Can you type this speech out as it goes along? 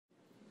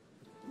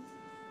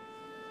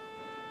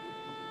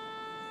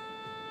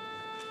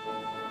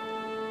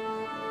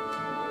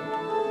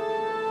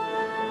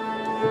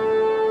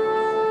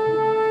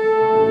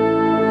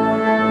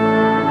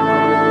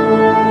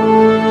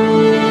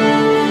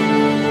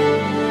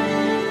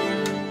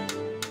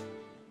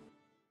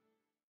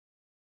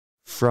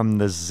From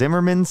the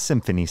Zimmerman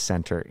Symphony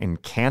Center in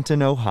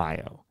Canton,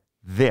 Ohio,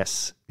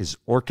 this is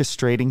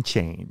Orchestrating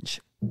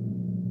Change.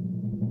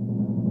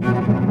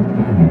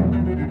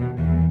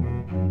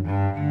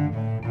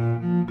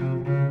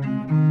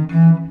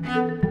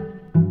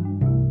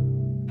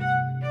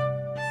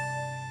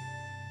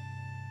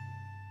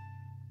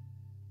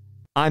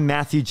 I'm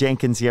Matthew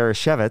Jenkins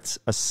Yarashevitz,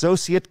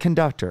 Associate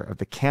Conductor of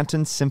the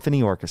Canton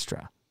Symphony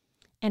Orchestra.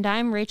 And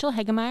I'm Rachel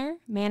Hegemeyer,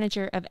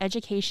 Manager of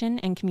Education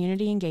and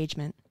Community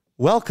Engagement.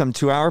 Welcome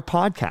to our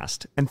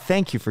podcast, and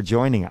thank you for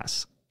joining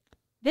us.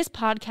 This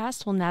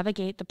podcast will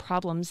navigate the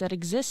problems that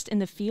exist in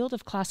the field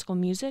of classical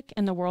music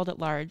and the world at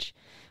large.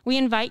 We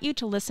invite you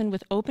to listen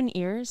with open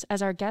ears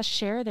as our guests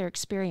share their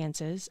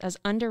experiences as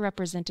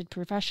underrepresented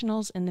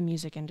professionals in the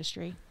music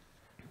industry.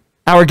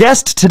 Our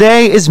guest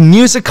today is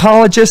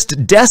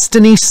musicologist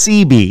Destiny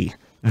Seabee.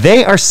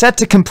 They are set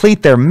to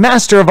complete their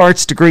Master of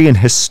Arts degree in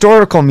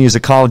Historical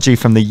Musicology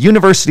from the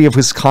University of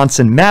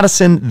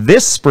Wisconsin-Madison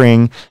this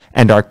spring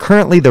and are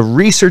currently the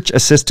research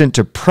assistant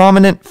to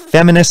prominent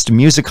feminist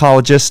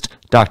musicologist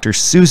Dr.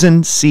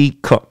 Susan C.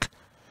 Cook.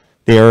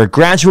 They are a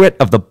graduate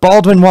of the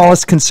Baldwin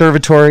Wallace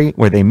Conservatory,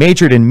 where they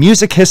majored in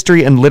music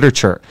history and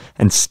literature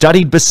and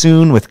studied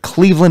bassoon with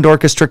Cleveland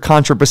Orchestra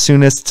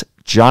contrabassoonist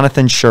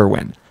Jonathan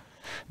Sherwin.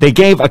 They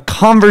gave a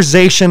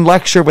conversation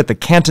lecture with the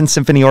Canton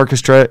Symphony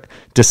Orchestra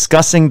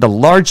discussing the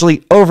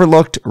largely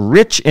overlooked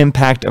rich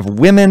impact of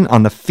women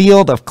on the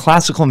field of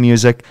classical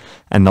music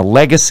and the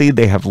legacy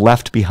they have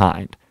left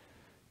behind.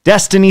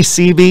 Destiny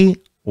Seabee,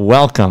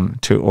 welcome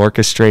to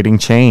Orchestrating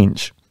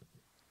Change.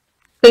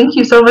 Thank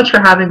you so much for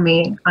having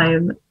me. I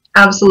am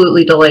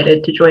absolutely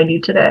delighted to join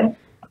you today.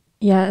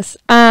 Yes,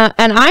 and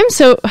I'm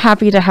so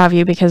happy to have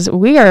you because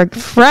we are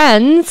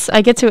friends.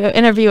 I get to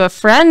interview a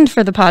friend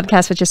for the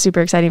podcast, which is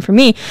super exciting for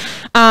me.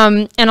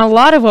 And a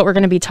lot of what we're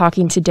going to be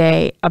talking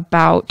today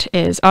about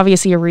is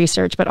obviously your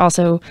research, but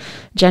also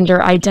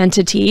gender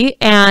identity.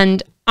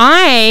 And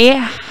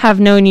I have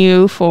known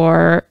you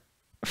for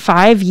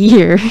 5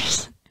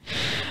 years,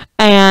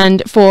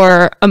 and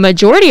for a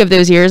majority of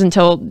those years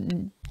until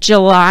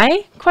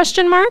July,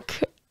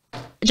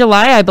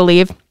 July, I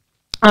believe,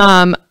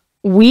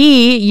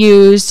 we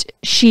used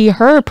she,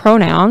 her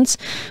pronouns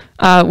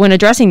when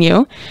addressing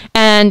you,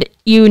 and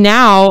you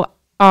now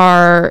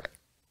are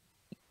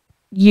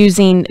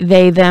using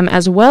they, them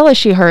as well as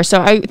she, her.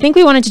 So I think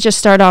we wanted to just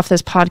start off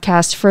this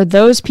podcast for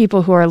those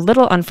people who are a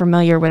little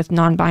unfamiliar with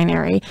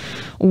non-binary,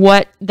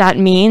 what that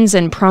means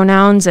and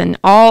pronouns and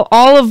all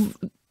of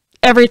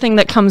everything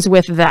that comes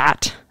with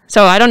that.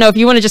 So I don't know if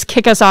you want to just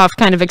kick us off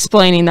kind of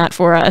explaining that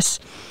for us.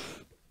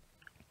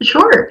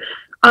 Sure.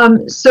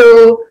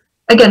 So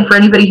again, for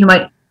anybody who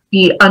might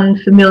be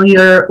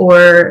unfamiliar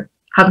or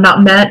have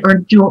not met or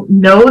don't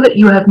know that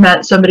you have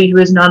met somebody who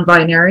is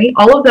non-binary,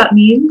 all that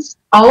means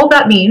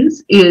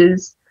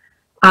is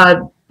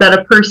that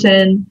a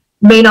person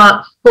may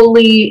not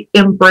fully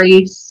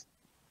embrace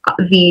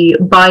the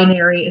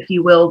binary, if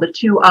you will, the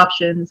two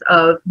options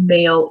of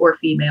male or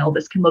female.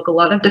 This can look a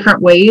lot of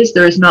different ways.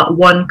 There is not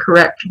one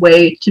correct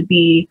way to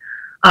be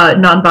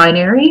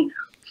non-binary.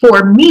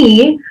 For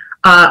me,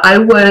 I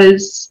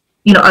was,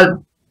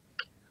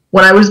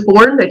 when I was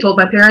born, they told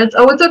my parents,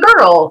 "Oh, it's a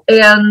girl,"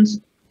 and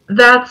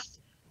that's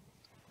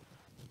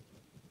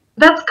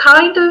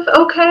kind of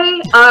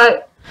okay.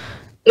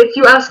 If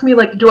you ask me,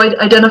 do I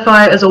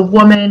identify as a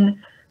woman?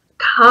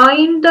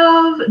 Kind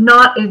of,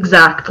 not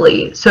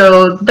exactly.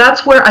 So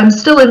that's where I'm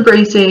still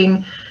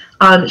embracing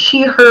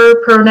she,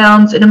 her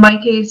pronouns, and in my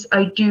case,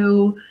 I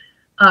do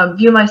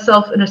view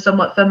myself in a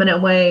somewhat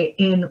feminine way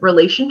in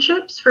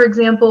relationships. For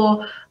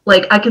example,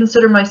 I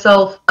consider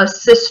myself a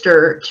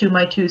sister to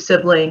my two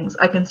siblings.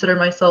 I consider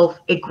myself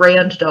a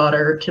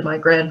granddaughter to my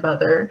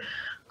grandmother.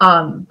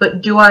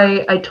 But do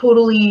I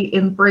totally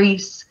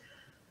embrace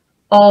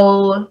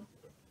all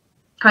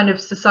kind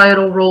of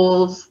societal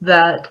roles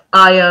that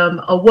I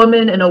am a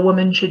woman and a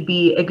woman should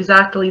be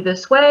exactly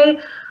this way?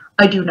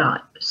 I do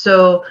not.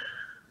 So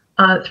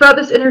throughout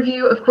this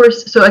interview, of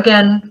course, so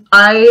again,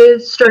 I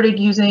started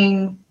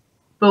using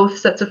both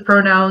sets of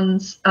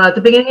pronouns at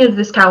the beginning of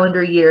this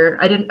calendar year.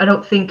 I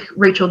don't think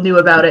Rachel knew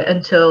about it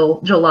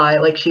until July,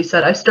 like she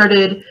said. I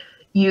started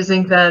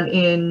using them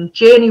in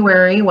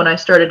January when I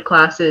started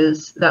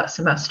classes that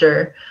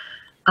semester.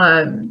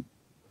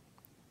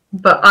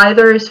 But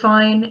either is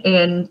fine,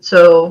 and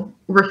so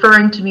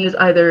referring to me as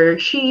either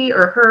she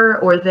or her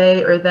or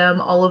they or them,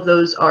 all of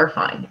those are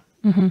fine.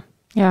 Mm-hmm.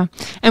 Yeah,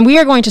 and we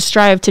are going to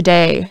strive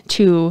today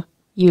to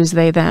use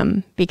they,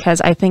 them,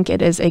 because I think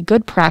it is a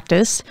good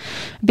practice,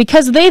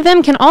 because they,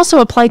 them can also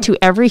apply to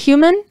every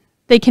human.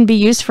 They can be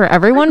used for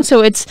everyone.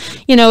 So it's,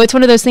 it's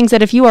one of those things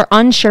that if you are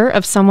unsure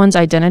of someone's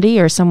identity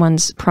or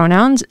someone's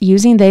pronouns,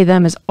 using they,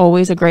 them is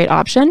always a great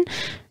option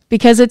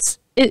because it's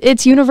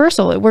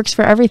universal. It works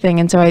for everything.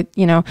 And so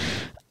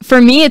for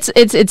me,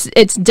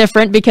 it's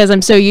different because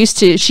I'm so used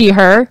to she,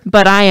 her,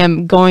 but I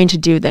am going to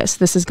do this.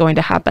 This is going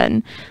to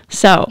happen.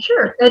 So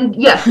sure. And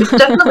yes, it's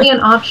definitely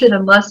an option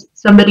unless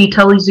somebody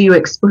tells you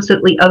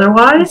explicitly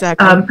otherwise.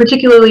 Exactly.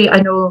 Particularly,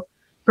 I know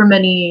for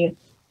many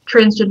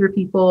transgender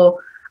people,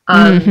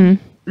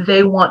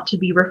 They want to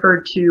be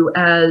referred to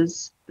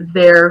as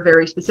their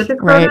very specific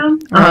pronoun,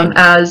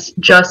 as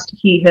just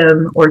he,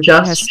 him, or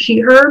just she,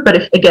 her.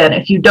 But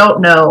if you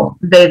don't know,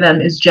 they,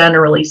 them is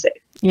generally safe.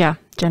 Yeah,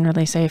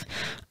 generally safe.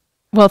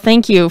 Well,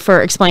 thank you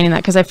for explaining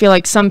that, because I feel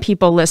like some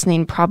people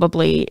listening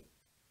probably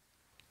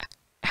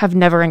have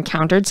never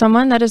encountered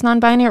someone that is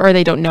non-binary, or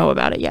they don't know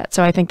about it yet.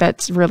 So I think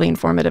that's really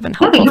informative and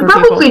helpful for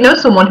people. You probably know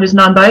someone who's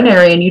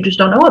non-binary and you just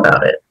don't know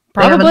about it.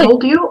 Probably. They haven't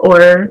told you,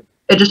 or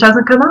it just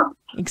hasn't come up.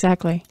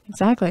 Exactly.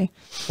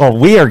 Well,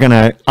 we are going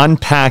to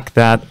unpack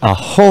that a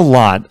whole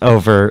lot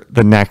over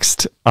the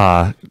next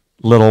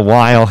little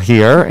while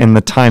here in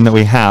the time that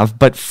we have.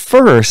 But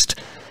first,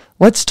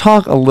 let's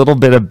talk a little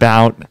bit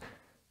about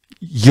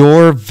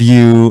your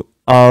view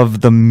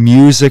of the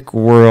music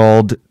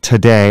world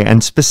today,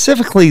 and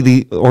specifically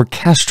the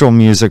orchestral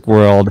music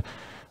world,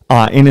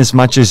 in as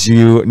much as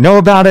you know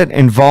about it,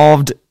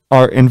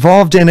 are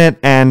involved in it,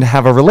 and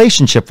have a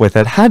relationship with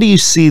it. How do you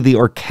see the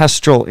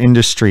orchestral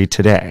industry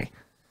today?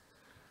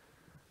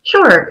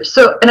 Sure.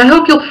 So, and I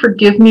hope you'll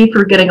forgive me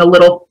for getting a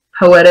little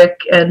poetic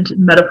and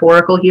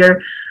metaphorical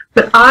here,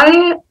 but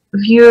I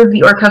view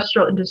the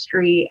orchestral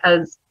industry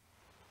as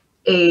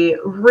a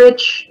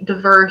rich,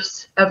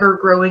 diverse,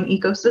 ever-growing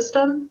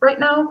ecosystem right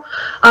now.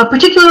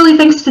 Particularly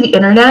thanks to the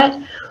internet,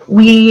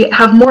 we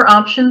have more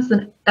options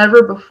than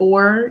ever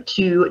before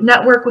to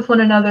network with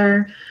one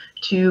another,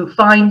 to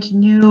find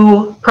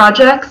new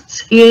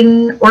projects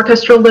in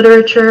orchestral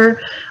literature,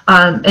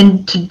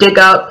 and to dig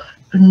up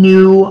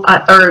new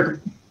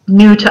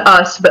to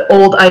us, but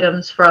old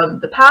items from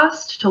the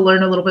past, to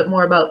learn a little bit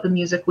more about the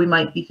music we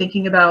might be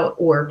thinking about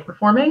or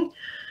performing.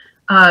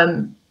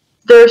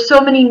 There are so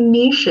many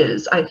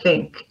niches, I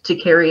think, to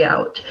carry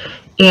out,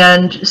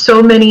 and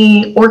so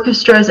many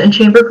orchestras and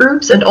chamber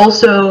groups, and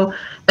also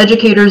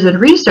educators and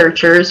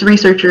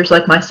researchers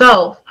like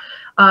myself,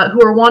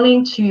 who are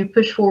wanting to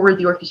push forward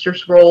the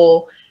orchestra's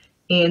role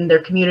in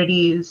their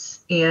communities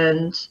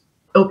and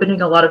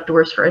opening a lot of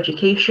doors for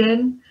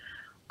education.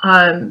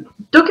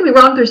 Don't get me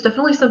wrong, there's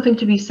definitely something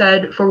to be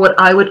said for what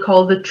I would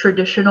call the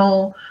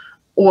traditional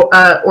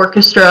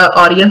orchestra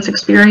audience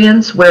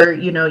experience, where,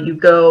 you know, you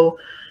go,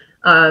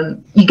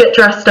 you get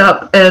dressed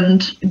up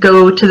and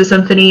go to the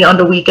symphony on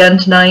the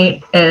weekend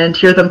night and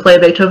hear them play a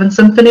Beethoven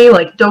symphony.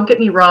 Like, don't get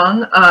me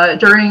wrong,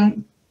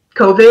 during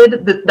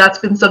COVID, that's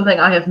been something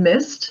I have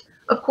missed,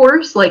 of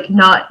course, like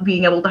not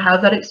being able to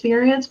have that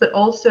experience. But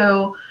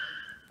also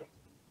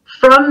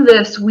from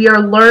this, we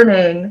are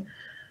learning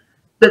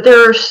that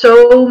there are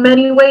so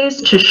many ways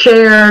to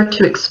share,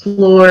 to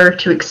explore,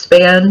 to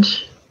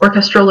expand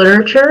orchestral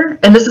literature.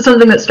 And this is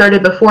something that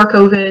started before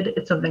COVID.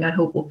 It's something I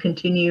hope will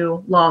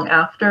continue long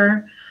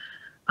after.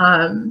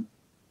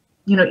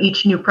 You know,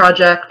 each new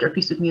project or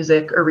piece of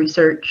music or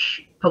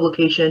research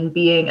publication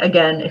being,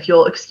 again, if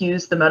you'll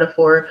excuse the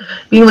metaphor,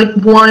 being like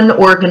one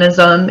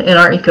organism in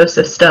our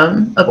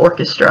ecosystem of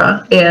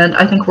orchestra. And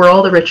I think we're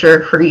all the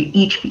richer for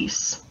each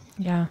piece.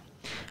 Yeah.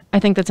 I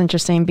think that's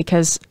interesting,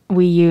 because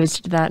we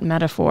used that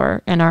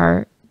metaphor in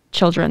our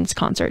children's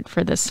concert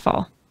for this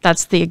fall.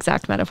 That's the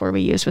exact metaphor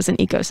we used, was an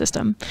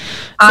ecosystem. So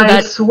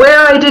I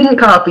swear I didn't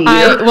copy you.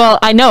 Well,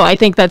 I know. I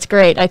think that's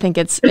great. I think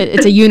it's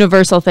a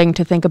universal thing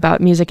to think about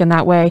music in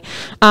that way.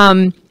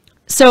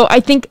 So I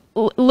think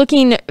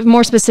looking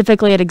more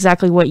specifically at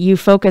exactly what you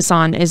focus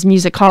on is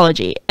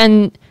musicology.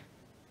 And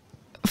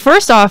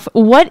first off,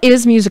 what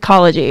is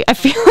musicology? I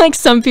feel like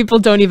some people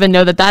don't even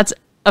know that that's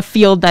a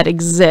field that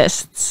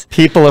exists.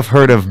 People have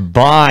heard of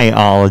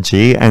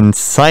biology and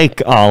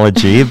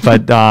psychology,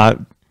 but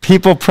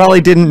people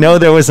probably didn't know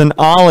there was an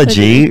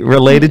ology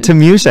related to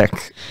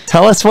music.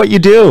 Tell us what you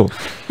do.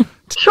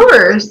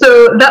 Sure.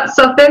 So that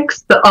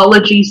suffix, the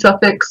ology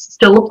suffix,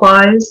 still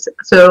applies.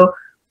 So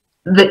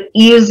the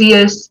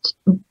easiest,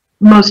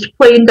 most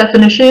plain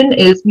definition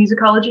is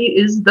musicology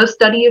is the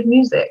study of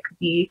music,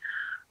 the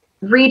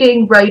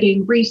reading,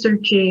 writing,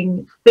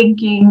 researching,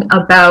 thinking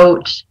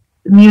about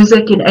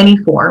music in any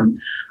form.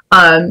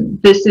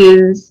 This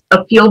is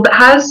a field that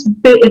has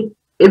been,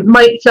 it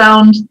might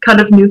sound kind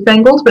of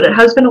newfangled, but it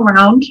has been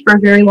around for a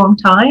very long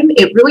time.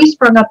 It really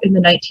sprung up in the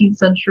 19th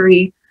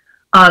century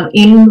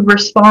in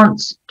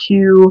response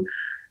to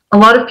a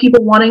lot of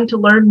people wanting to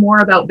learn more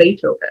about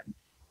Beethoven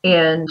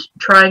and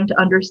trying to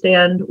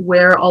understand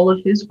where all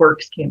of his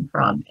works came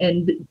from.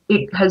 And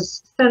it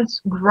has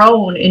since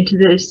grown into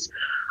this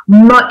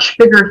much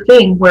bigger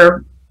thing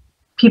where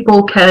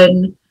people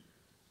can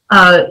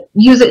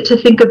use it to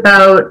think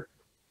about,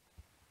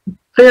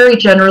 very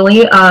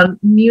generally,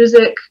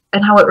 music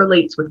and how it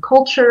relates with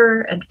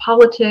culture and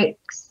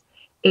politics,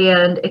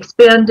 and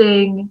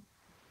expanding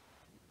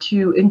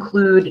to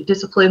include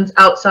disciplines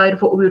outside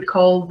of what we would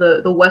call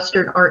the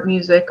Western art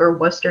music or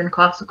Western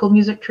classical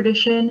music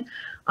tradition.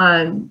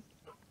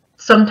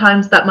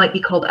 Sometimes that might be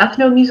called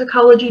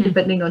ethnomusicology,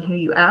 depending on who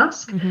you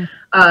ask.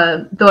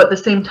 Though at the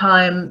same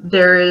time,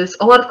 there is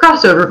a lot of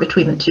crossover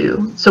between the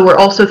two. So we're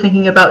also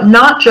thinking about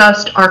not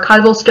just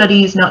archival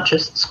studies, not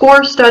just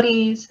score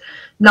studies,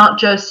 not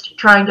just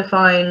trying to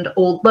find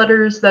old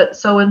letters that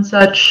so and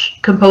such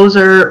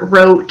composer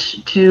wrote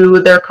to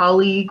their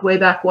colleague way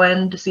back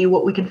when to see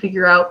what we can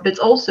figure out, but it's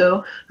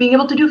also being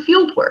able to do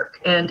field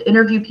work and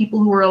interview people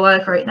who are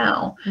alive right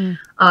now.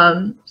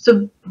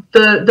 So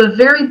the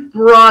very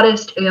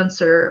broadest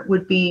answer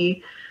would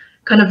be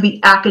kind of the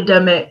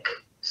academic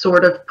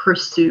sort of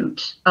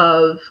pursuit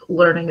of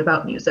learning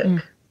about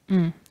music.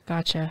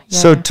 Gotcha. Yeah.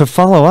 So to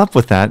follow up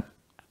with that,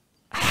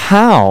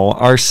 how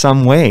are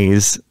some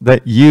ways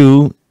that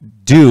you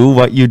do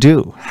what you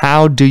do?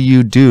 How do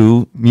you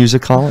do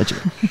musicology?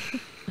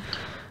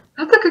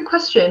 That's a good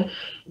question.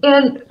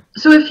 And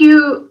so if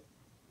you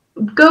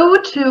go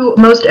to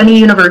most any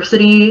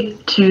university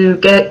to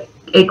get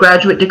a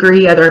graduate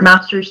degree, either a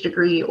master's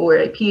degree or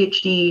a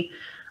PhD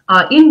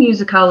in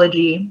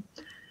musicology,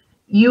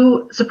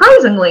 you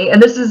surprisingly,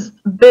 and this has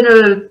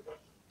been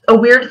a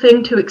weird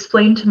thing to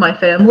explain to my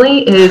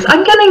family, is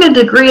I'm getting a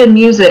degree in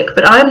music,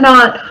 but I'm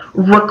not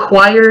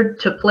required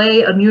to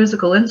play a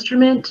musical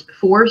instrument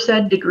for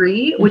said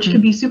degree, which can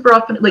be super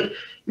often, like,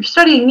 you're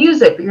studying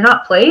music, but you're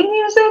not playing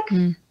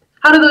music?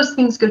 How do those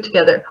things go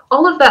together?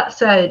 All of that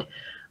said,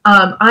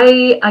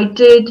 I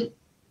did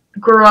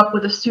grow up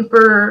with a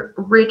super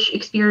rich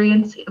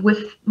experience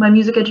with my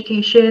music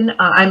education.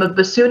 I'm a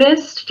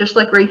bassoonist, just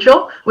like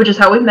Rachel, which is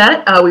how we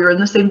met. We were in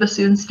the same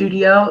bassoon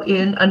studio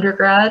in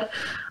undergrad.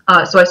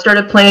 So I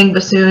started playing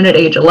bassoon at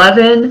age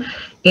 11,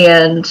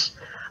 and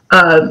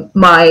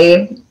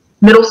my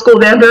middle school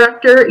band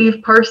director,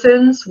 Eve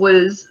Parsons,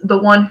 was the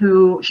one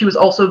she was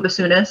also a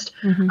bassoonist,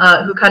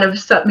 who kind of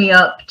set me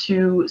up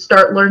to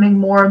start learning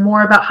more and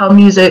more about how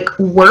music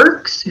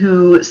works,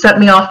 who sent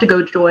me off to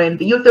go join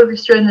the youth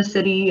orchestra in the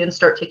city and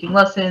start taking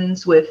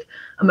lessons with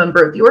a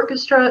member of the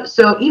orchestra.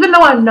 So even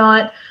though I'm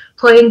not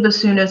playing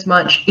bassoon as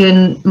much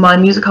in my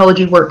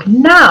musicology work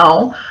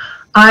now,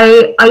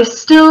 I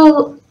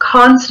still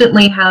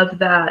constantly have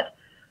that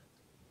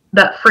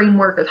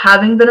framework of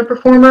having been a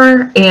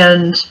performer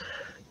and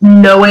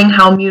knowing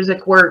how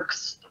music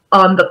works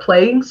on the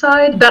playing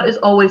side. That is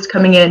always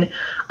coming in.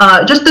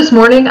 Just this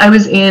morning, I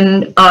was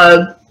in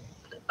a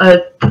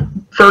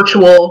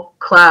virtual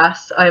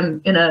class.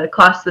 I'm in a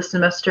class this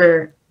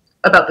semester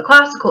about the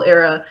classical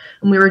era,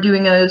 and we were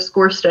doing a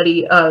score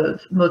study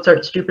of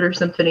Mozart's Jupiter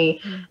Symphony.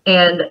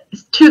 And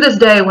to this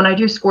day, when I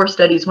do score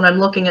studies, when I'm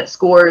looking at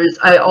scores,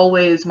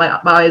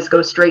 my eyes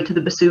go straight to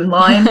the bassoon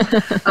line.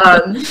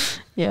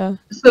 Yeah.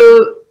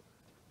 So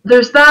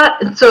there's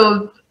that. And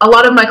so a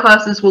lot of my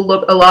classes will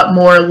look a lot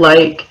more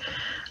like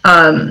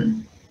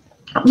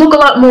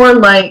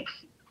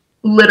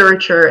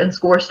literature and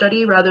score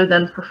study rather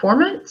than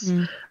performance.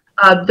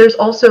 There's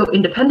also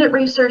independent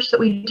research that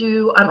we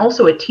do. I'm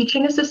also a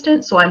teaching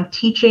assistant, so I'm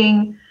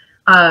teaching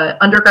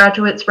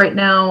undergraduates right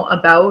now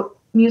about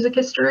music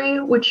history,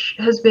 which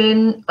has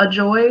been a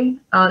joy.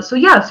 So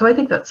I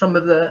think that's some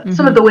of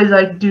the ways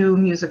I do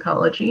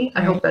musicology.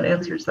 I hope that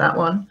answers that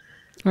one.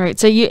 All right.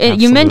 So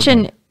you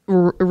mentioned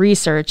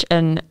research,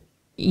 and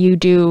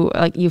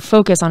you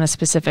focus on a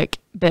specific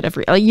bit of,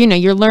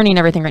 you're learning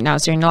everything right now.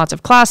 So you're in lots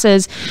of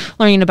classes,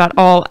 learning about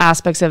all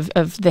aspects of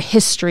the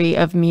history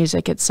of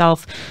music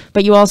itself,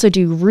 but you also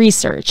do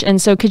research.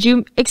 And so could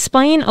you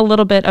explain a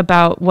little bit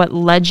about what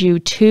led you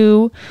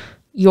to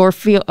your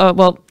field,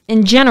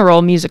 in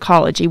general,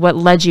 musicology, what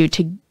led you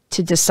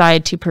to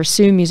decide to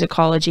pursue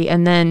musicology,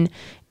 and then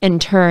in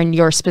turn,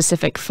 your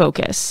specific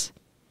focus?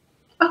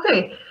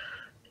 Okay,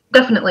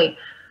 definitely.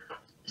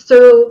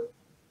 So,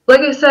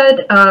 like I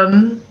said,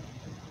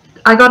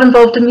 I got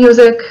involved in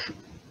music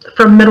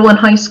from middle and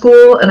high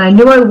school, and I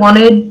knew I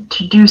wanted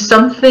to do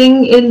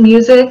something in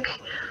music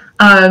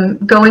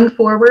going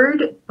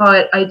forward,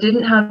 but I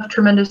didn't have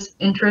tremendous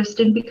interest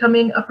in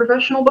becoming a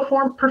professional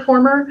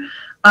performer.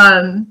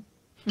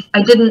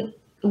 I didn't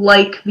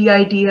like the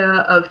idea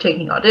of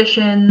taking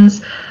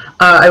auditions.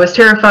 I was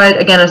terrified,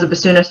 again, as a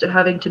bassoonist, of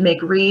having to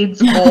make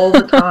reeds all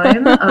the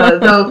time.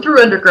 Though through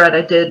undergrad,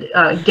 I did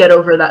get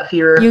over that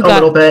fear a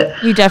little bit.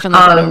 You definitely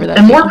got over that.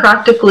 And more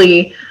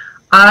practically,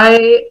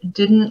 I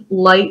didn't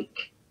like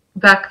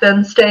back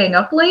then staying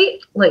up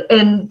late.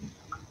 A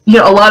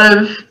lot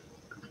of,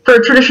 for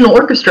a traditional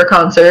orchestra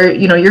concert,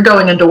 you're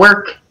going into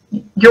work.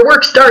 Your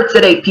work starts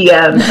at 8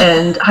 p.m.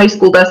 and High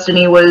School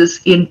Destiny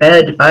was in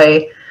bed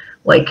by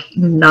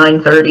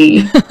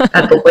 9:30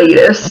 at the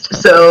latest.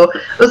 So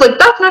I was like,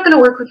 that's not going to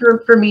work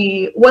for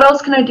me. What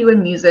else can I do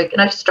in music?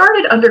 And I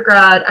started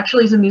undergrad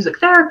actually as a music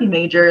therapy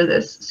major,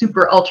 this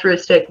super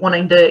altruistic,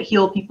 wanting to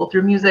heal people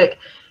through music.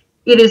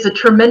 It is a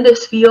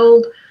tremendous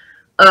field.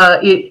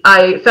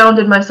 I found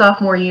in my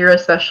sophomore year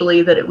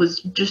especially that it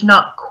was just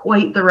not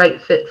quite the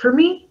right fit for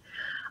me.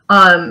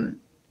 And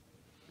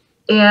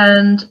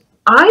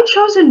I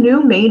chose a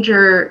new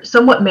major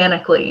somewhat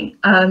manically.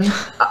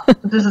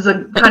 This is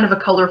a kind of a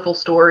colorful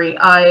story.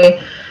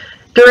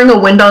 During a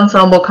wind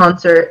ensemble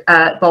concert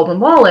at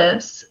Baldwin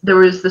Wallace, there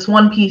was this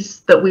one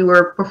piece that we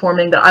were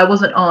performing that I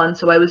wasn't on,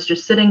 so I was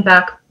just sitting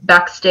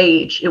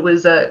backstage. It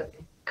was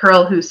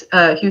Karel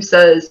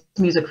Hussa's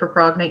Music for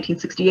Prague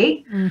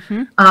 1968.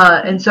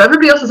 And so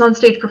everybody else is on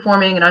stage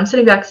performing, and I'm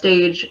sitting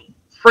backstage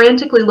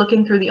frantically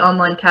looking through the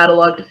online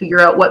catalog to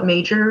figure out what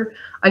major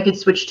I could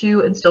switch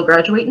to and still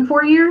graduate in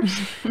 4 years.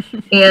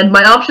 And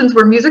my options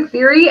were music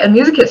theory and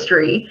music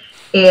history.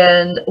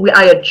 And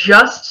I had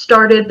just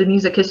started the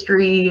music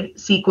history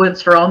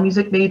sequence for all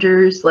music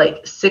majors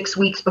like 6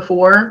 weeks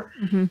before.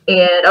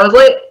 And I was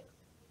like,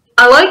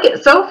 I like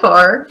it so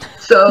far.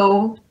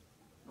 So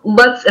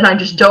and I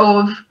just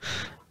dove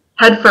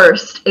head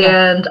first.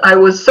 And I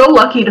was so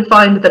lucky to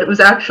find that it was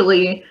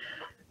actually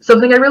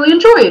something I really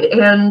enjoyed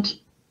and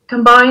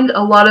combined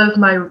a lot of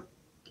my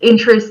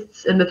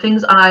interests and the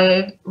things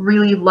I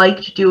really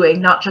liked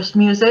doing, not just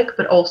music,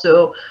 but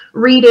also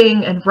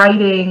reading and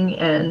writing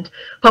and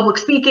public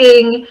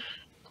speaking,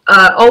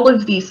 all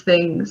of these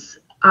things.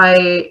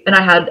 I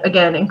had,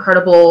 again,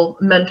 incredible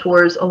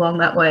mentors along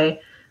that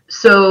way.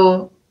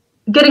 So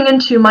getting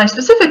into my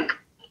specific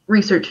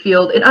research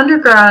field, in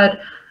undergrad,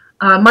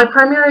 my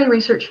primary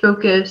research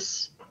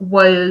focus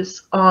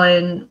was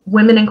on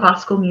women in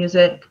classical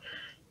music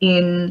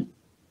in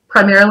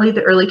primarily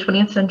the early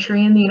 20th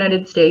century in the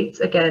United States,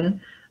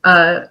 again,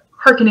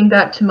 hearkening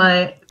back to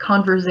my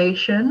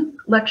conversation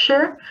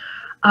lecture.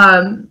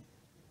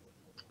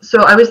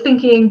 So I was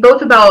thinking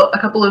both about a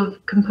couple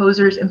of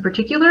composers in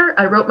particular.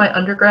 I wrote my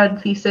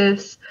undergrad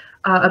thesis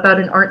about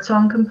an art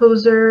song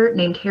composer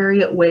named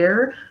Harriet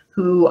Ware,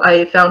 who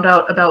I found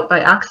out about by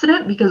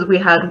accident because we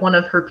had one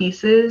of her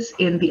pieces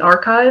in the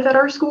archive at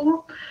our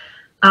school.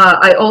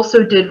 I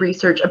also did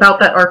research about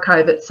that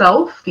archive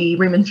itself, the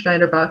Riemann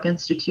Schneider Bach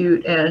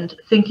Institute, and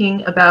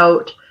thinking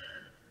about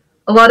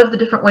a lot of the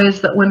different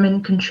ways that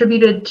women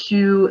contributed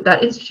to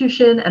that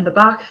institution and the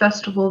Bach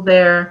Festival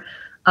there,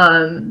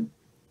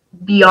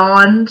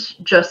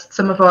 beyond just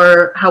some of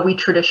how we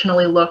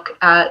traditionally look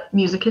at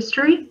music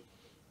history,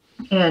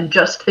 and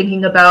just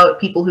thinking about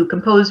people who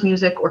compose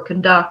music or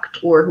conduct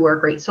or who are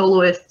great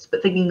soloists,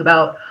 but thinking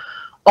about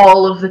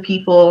all of the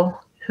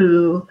people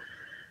who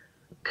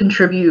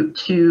contribute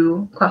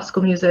to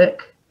classical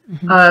music.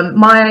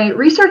 My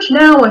research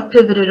now, I've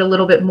pivoted a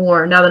little bit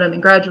more now that I'm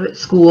in graduate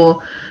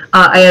school.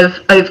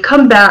 I've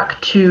come back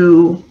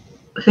to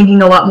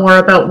thinking a lot more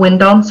about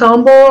wind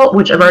ensemble,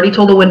 which I've already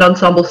told a wind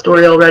ensemble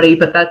story already,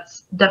 but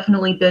that's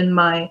definitely been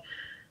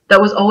that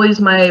was always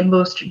my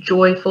most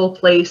joyful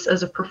place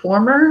as a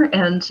performer,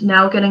 and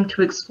now getting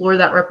to explore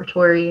that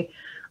repertory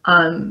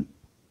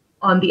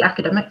on the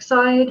academic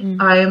side.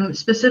 I'm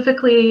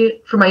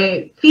specifically, for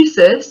my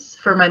thesis,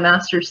 for my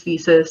master's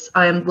thesis,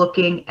 I'm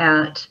looking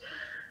at,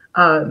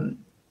 I'm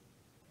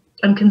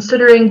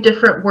considering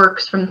different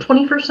works from the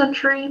 21st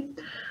century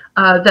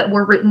that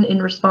were written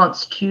in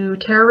response to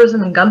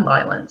terrorism and gun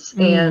violence,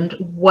 and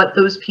what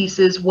those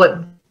pieces,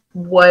 what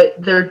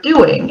they're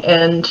doing,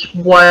 and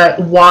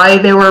why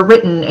they were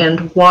written,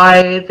 and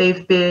why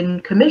they've been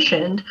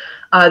commissioned.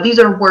 These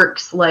are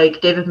works like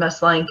David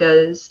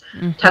Maslanka's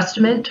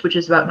Testament, which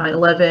is about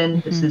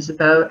 9/11. This is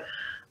about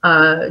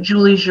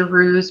Julie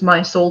Giroux's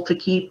My Soul to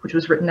Keep, which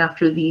was written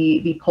after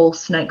the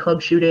Pulse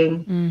nightclub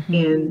shooting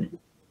in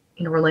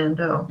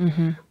Orlando.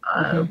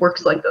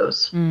 Works like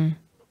those.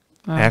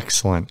 Wow.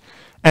 Excellent.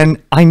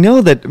 And I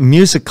know that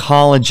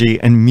musicology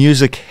and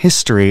music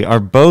history are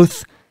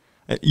both,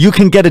 you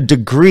can get a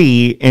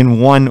degree in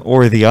one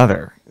or the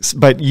other,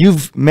 but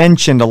you've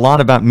mentioned a lot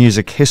about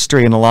music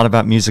history and a lot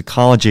about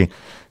musicology.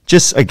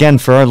 Just again,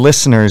 for our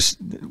listeners,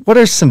 what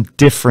are some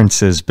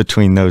differences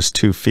between those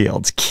two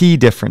fields, key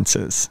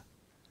differences?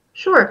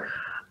 Sure.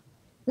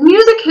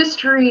 Music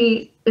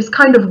history is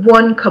kind of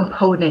one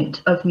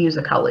component of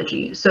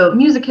musicology. So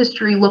music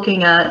history,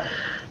 looking at,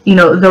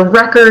 the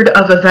record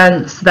of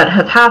events that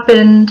have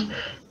happened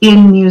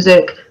in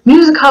music.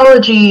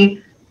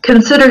 Musicology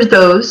considers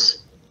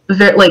those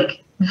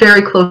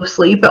very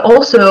closely, but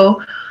also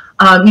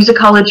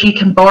musicology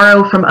can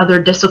borrow from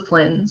other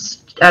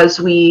disciplines as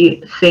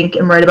we think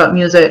and write about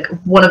music.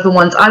 One of the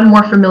ones I'm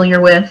more familiar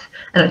with,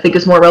 and I think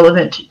is more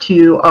relevant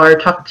to our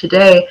topic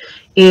today,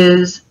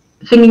 is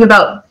thinking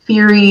about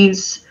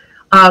theories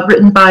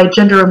written by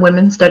gender and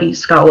women's studies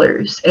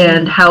scholars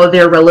and how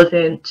they're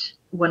relevant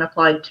when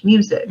applied to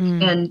music.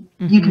 And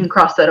you can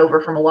cross that over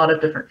from a lot of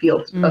different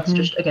fields, but that's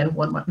just, again,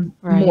 one I'm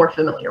more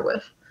familiar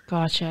with.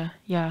 Gotcha.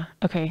 Yeah.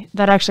 Okay.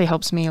 That actually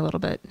helps me a little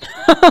bit.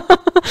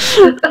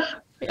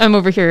 I'm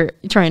over here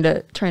trying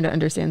to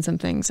understand some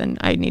things, and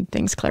I need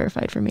things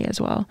clarified for me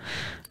as well.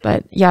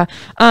 But yeah.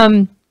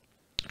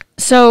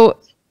 So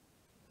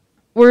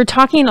we're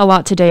talking a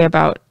lot today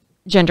about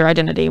gender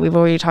identity. We've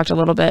already talked a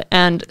little bit.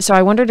 And so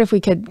I wondered if we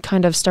could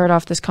kind of start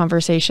off this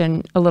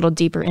conversation a little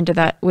deeper into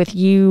that with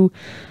you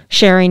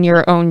sharing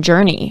your own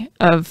journey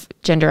of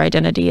gender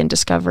identity and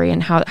discovery,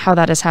 and how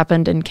that has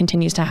happened and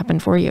continues to happen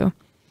for you.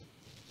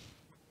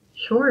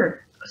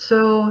 Sure.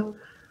 So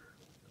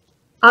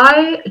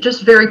I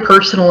just very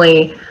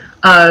personally,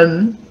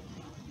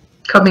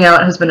 coming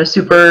out has been a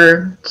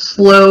super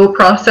slow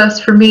process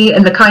for me,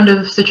 and the kind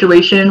of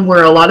situation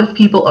where a lot of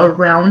people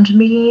around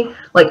me,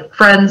 like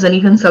friends and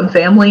even some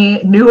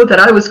family, knew that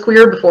I was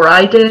queer before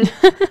I did.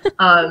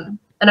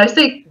 And I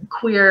say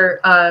queer,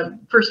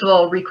 first of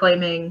all,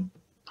 reclaiming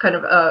kind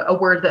of a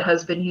word that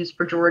has been used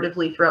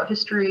pejoratively throughout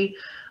history.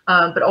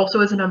 but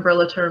also as an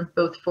umbrella term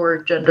both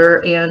for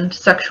gender and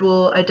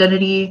sexual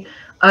identity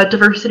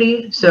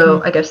diversity.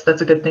 So I guess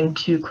that's a good thing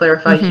to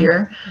clarify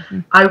here.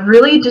 I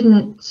really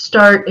didn't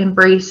start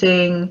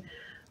embracing,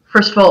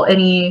 first of all,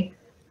 anything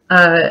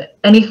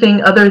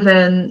other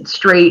than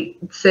straight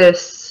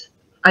cis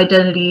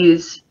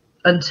identities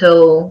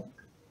until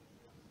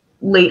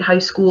late high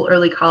school,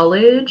 early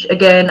college.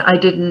 Again, I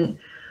didn't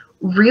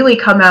really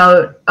come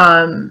out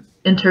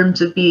in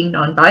terms of being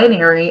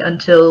non-binary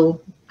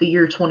until the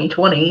year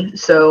 2020.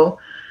 So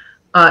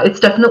it's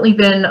definitely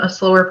been a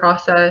slower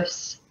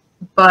process,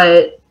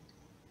 but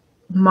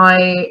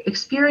my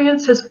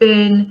experience has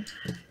been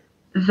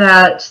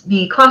that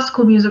the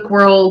classical music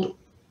world,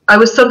 I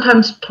was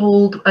sometimes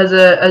told as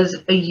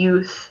a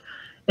youth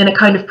in a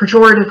kind of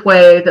pejorative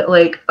way that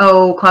like,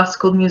 oh,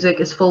 classical music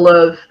is full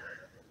of,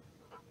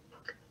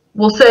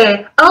 we'll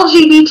say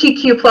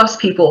LGBTQ plus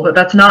people, but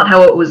that's not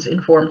how it was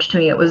informed to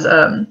me. It was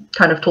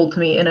kind of told to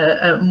me in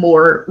a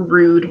more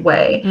rude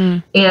way.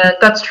 And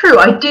that's true.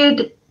 I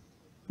did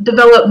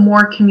develop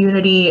more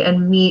community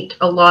and meet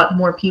a lot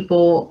more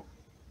people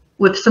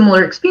with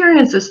similar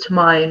experiences to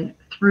mine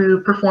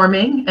through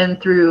performing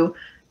and through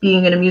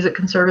being in a music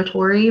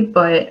conservatory.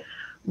 But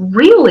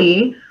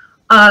really,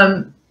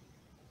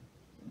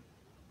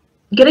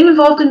 getting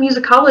involved in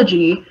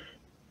musicology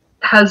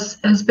has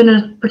been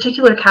a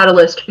particular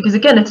catalyst, because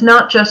again, it's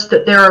not just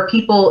that there are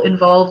people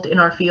involved in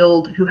our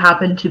field who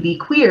happen to be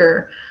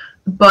queer,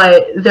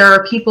 but there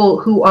are people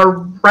who are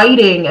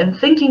writing and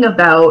thinking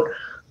about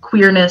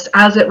queerness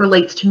as it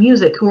relates to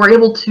music, who are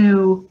able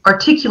to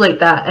articulate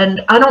that.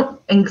 And I don't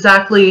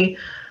exactly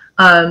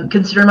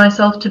consider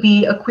myself to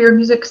be a queer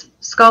music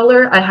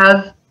scholar. I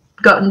have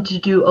gotten to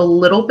do a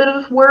little bit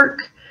of work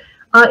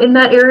in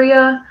that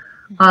area.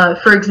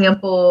 For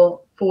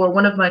example, for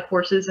one of my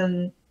courses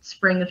in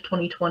spring of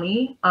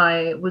 2020,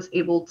 I was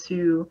able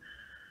to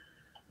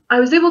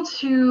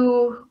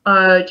do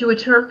a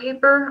term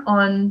paper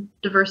on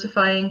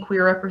diversifying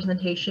queer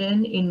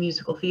representation in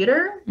musical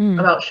theater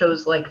about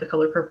shows like The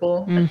Color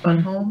Purple and Fun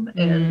Home,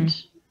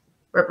 and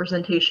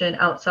representation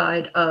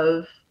outside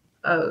of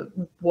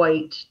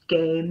white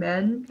gay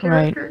men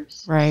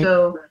characters. Right.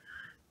 So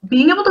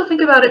being able to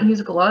think about it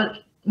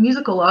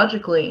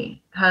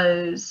musicologically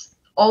has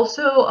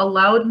also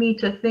allowed me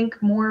to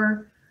think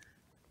more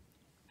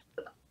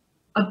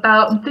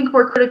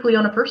critically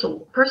on a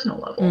personal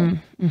level.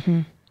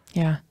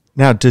 Yeah.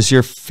 Now, does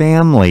your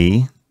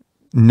family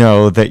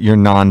know that you're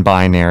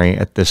non-binary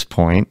at this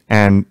point?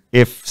 And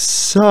if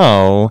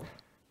so,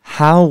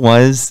 how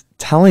was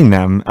telling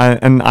them?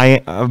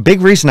 A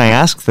big reason I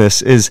ask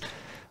this is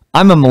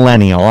I'm a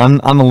millennial.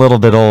 I'm a little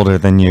bit older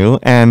than you.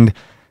 And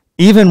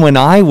even when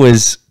I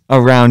was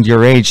around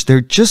your age,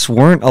 there just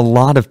weren't a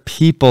lot of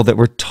people that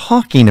were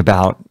talking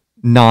about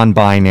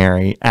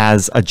non-binary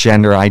as a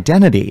gender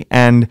identity.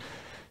 And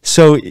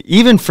so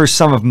even for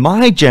some of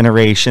my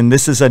generation,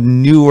 this is a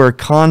newer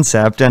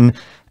concept. And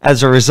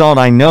as a result,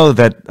 I know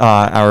that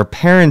our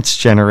parents'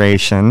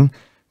 generation,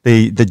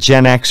 the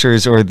Gen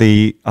Xers or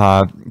the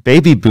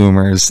baby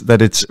boomers,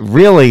 that it's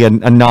really a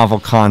novel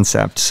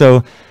concept.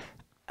 So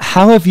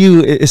how have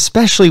you,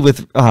 especially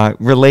with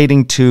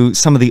relating to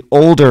some of the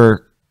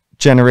older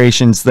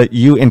generations that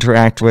you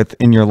interact with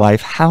in your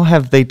life, how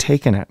have they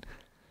taken it?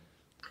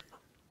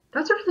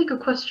 That's a really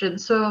good question.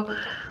 So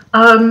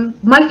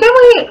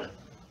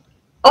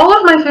all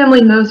of my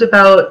family knows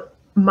about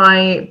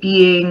my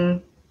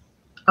being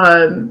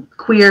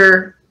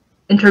queer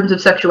in terms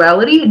of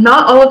sexuality.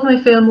 Not all of my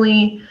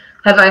family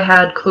have I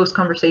had close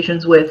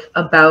conversations with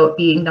about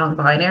being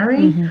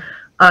non-binary.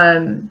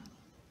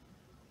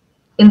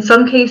 In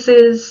some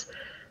cases,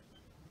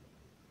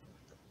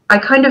 I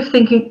kind of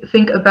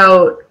think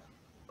about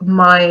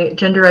my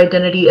gender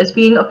identity as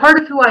being a part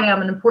of who I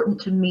am and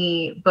important to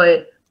me,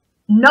 but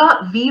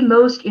not the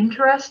most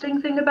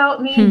interesting thing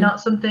about me, not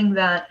something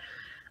that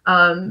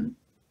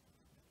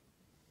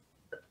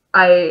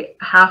I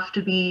have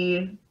to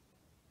be,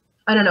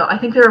 I don't know. I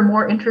think there are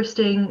more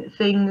interesting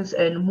things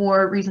and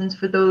more reasons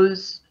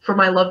for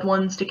my loved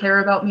ones to care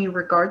about me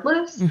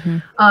regardless.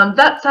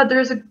 That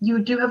said, you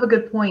do have a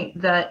good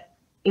point that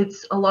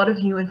it's a lot of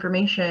new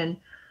information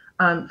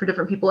for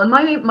different people. And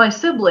my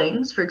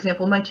siblings, for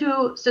example, my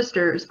two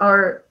sisters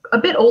are a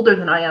bit older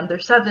than I am. They're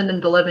 7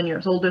 and 11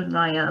 years older than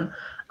I am.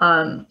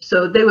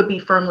 So they would be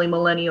firmly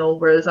millennial,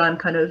 whereas I'm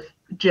kind of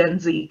Gen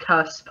Z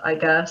cusp, I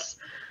guess.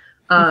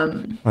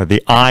 Or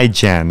the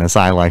iGen, as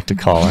I like to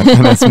call it,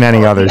 and as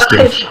many others do.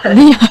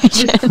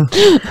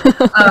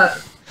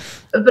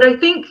 But I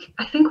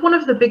think one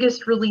of the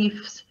biggest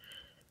reliefs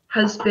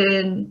has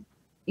been,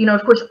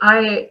 of course,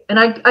 I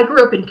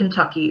grew up in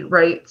Kentucky,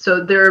 right?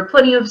 So there are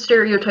plenty of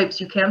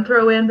stereotypes you can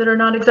throw in that are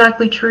not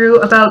exactly true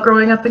about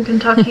growing up in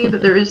Kentucky,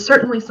 but there is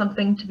certainly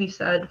something to be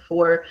said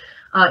for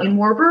in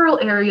more rural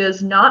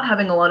areas not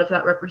having a lot of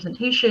that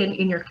representation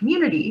in your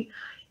community.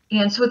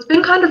 And so it's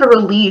been kind of a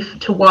relief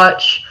to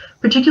watch,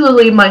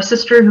 particularly my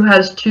sister who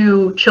has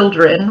 2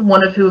 children,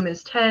 one of whom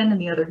is 10 and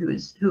the other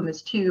whom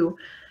is 2,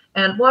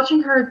 and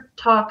watching her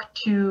talk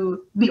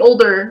to the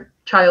older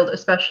child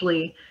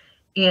especially,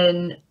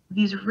 in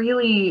these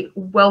really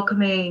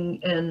welcoming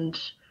and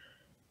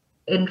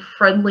in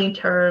friendly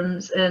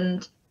terms.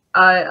 And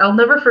I'll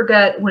never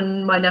forget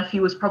when my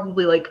nephew was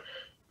probably like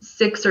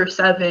 6 or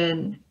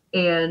 7,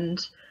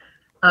 and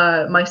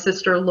my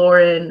sister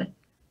Lauren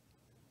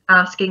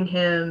asking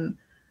him,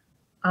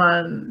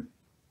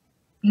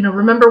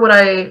 remember what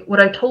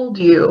I told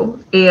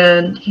you?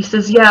 And he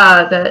says,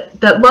 yeah,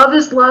 that love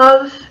is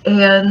love,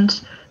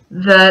 and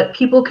that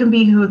people can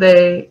be who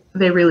they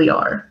really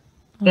are.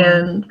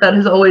 And that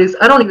has always,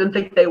 I don't even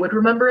think they would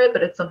remember it,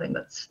 but it's something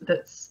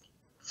that's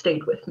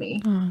stayed with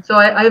me. So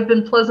I've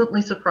been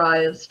pleasantly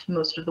surprised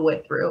most of the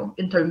way through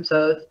in terms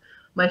of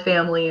my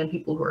family and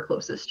people who are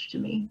closest to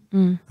me.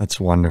 That's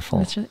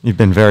wonderful. You've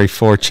been very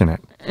fortunate.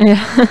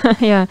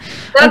 Yeah.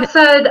 That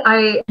said,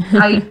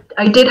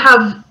 I did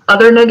have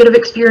other negative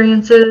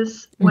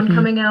experiences when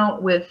coming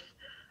out with,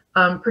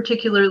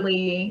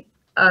 particularly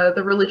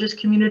the religious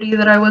community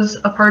that I was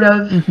a part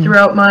of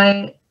throughout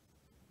my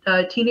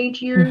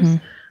teenage years.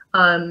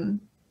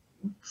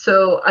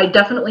 So I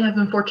definitely have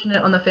been fortunate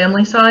on the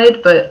family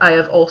side, but I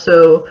have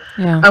also,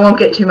 I won't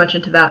get too much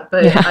into that,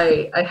 but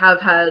I have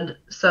had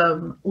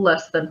some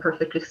less than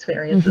perfect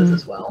experiences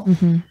as well.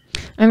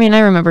 I mean, I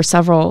remember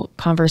several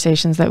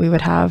conversations that we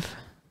would have.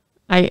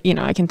 I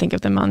can think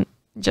of them on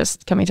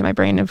just coming to my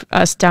brain of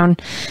us down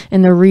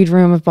in the read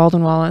room of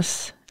Baldwin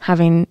Wallace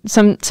having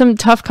some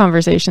tough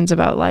conversations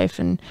about life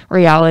and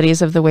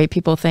realities of the way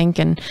people think.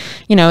 And,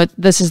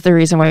 this is the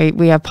reason why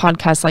we have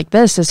podcasts like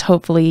this, is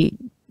hopefully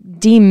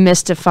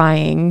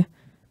demystifying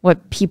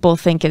what people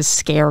think is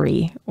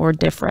scary or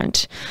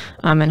different,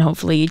 and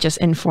hopefully just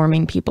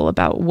informing people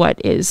about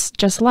what is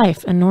just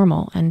life and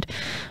normal. And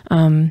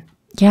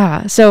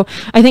so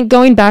I think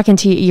going back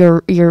into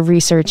your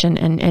research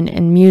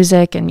and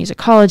music and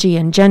musicology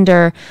and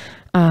gender,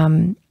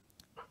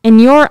 in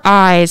your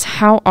eyes,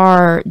 how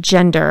are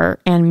gender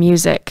and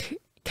music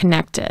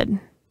connected?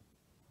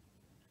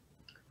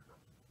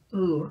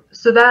 Ooh,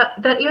 so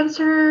that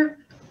answer,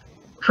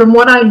 from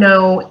what I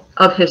know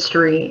of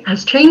history,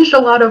 has changed a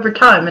lot over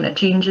time, and it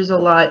changes a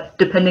lot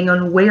depending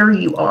on where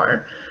you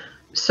are.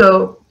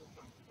 So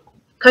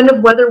kind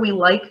of whether we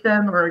like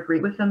them or agree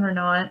with them or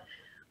not,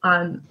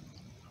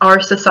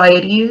 our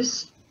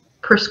societies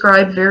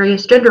prescribe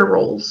various gender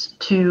roles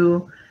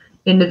to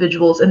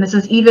individuals. And this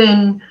is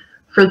even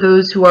for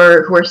those who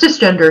are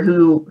cisgender,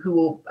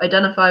 who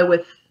identify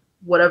with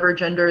whatever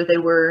gender they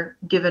were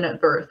given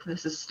at birth.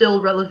 This is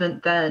still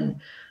relevant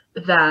then,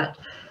 that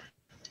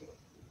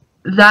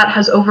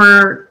has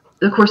over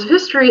the course of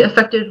history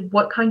affected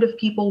what kind of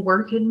people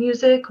work in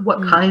music,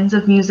 what kinds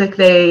of music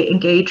they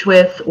engage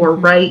with or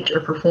write or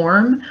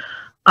perform.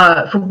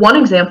 For one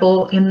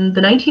example, in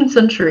the 19th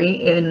century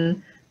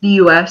in the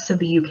US and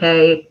the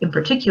UK in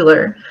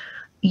particular,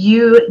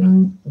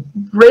 you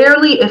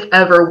rarely, if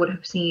ever, would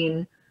have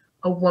seen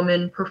a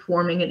woman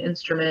performing an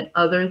instrument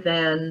other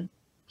than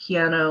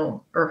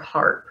piano or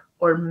harp,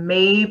 or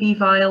maybe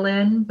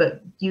violin,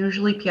 but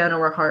usually piano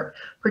or harp.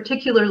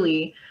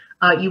 Particularly,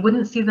 you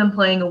wouldn't see them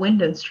playing a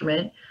wind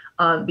instrument,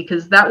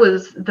 because that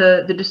was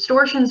the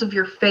distortions of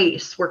your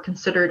face were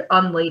considered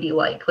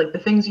unladylike, like the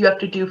things you have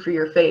to do for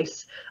your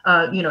face,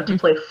 to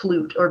play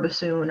flute or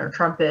bassoon or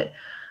trumpet,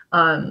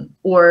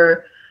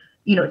 or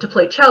to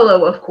play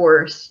cello. Of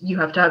course, you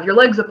have to have your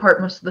legs apart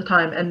most of the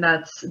time, and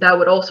that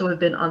would also have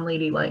been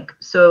unladylike.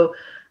 So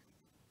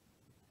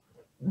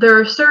there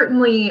are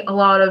certainly a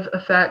lot of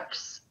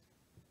effects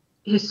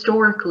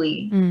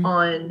historically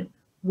on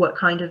what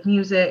kind of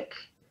music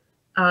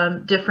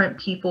different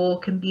people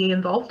can be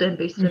involved in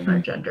based on their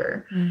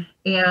gender.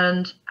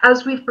 And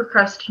as we've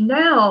progressed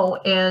now,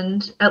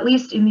 and at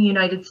least in the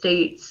United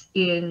States,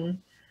 in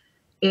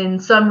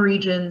some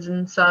regions,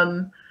 in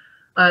some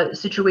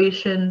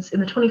situations in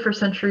the 21st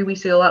century, we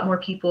see a lot more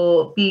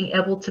people being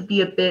able to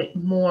be a bit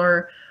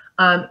more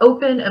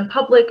open and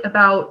public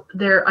about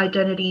their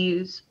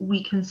identities.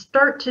 We can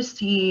start to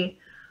see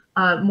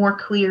more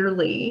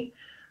clearly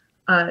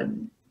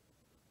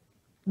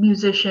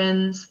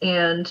musicians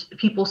and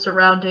people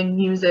surrounding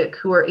music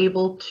who are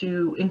able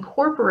to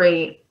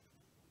incorporate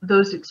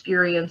those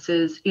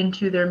experiences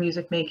into their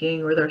music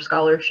making or their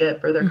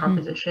scholarship or their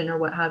composition or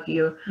what have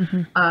you.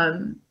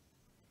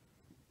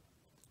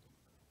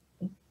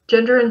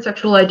 Gender and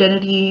sexual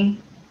identity,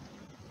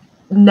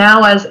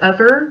 now as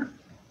ever,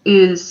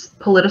 is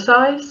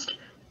politicized.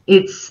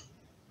 It's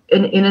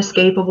an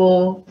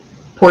inescapable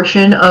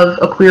portion of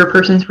a queer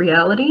person's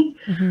reality.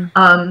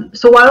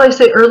 So while I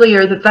say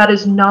earlier that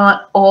is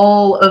not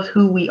all of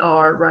who we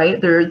are, right?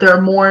 There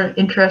are more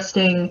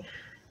interesting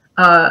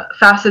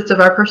facets of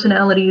our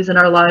personalities and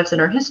our lives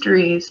and our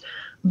histories,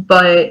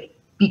 but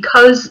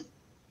because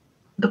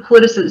the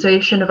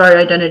politicization of our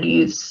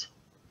identities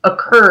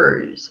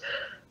occurs,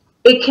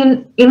 it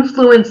can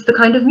influence the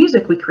kind of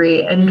music we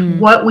create and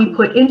what we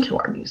put into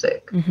our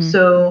music.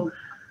 So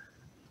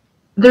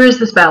there is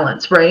this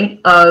balance,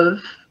 right, of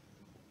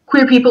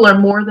queer people are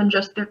more than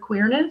just their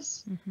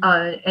queerness,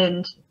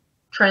 and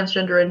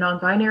transgender and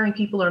non-binary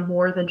people are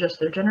more than just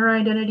their gender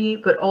identity,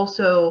 but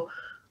also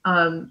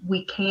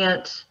we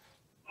can't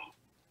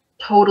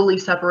totally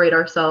separate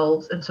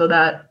ourselves, and so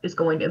that is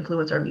going to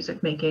influence our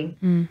music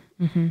making.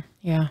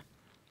 Yeah.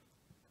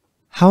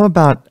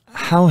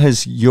 How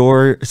has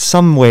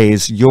some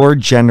ways your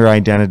gender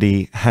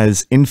identity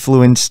has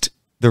influenced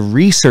the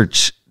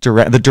research,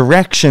 the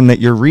direction that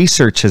your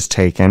research has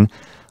taken,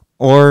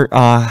 or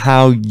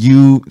how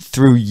you,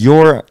 through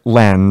your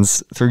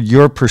lens, through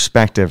your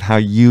perspective, how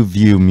you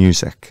view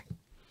music?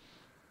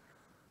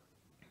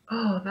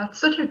 Oh, that's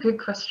such a good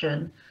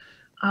question.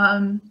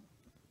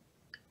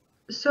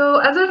 So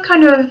as I've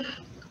kind of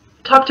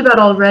talked about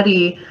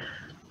already,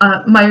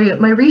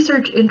 my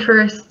research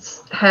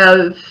interests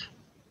have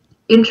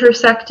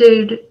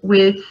intersected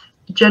with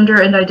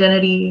gender and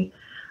identity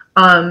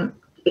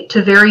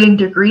to varying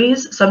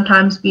degrees,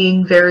 sometimes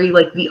being very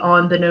like the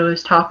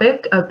on-the-nose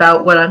topic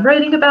about what I'm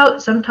writing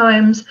about,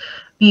 sometimes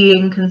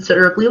being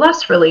considerably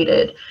less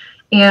related.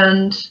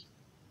 And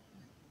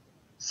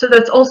so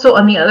that's also,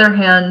 on the other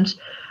hand,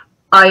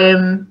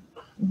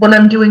 when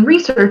I'm doing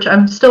research,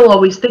 I'm still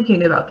always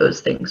thinking about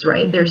those things,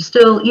 right? There's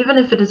still, even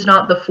if it is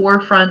not the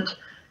forefront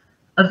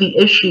of the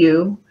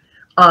issue,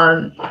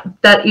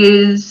 that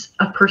is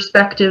a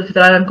perspective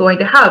that I'm going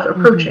to have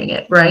approaching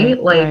it, right?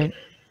 Like,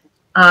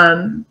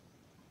 kind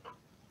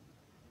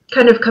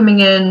of coming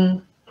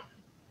in,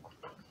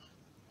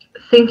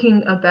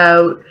 thinking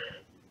about,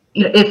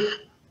 if,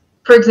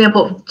 for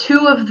example,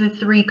 2 of the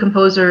 3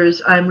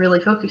 composers I'm really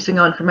focusing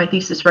on for my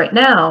thesis right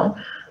now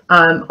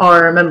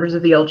are members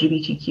of the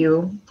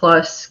LGBTQ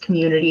plus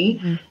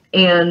community,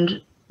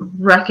 and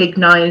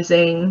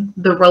recognizing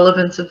the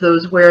relevance of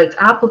those where it's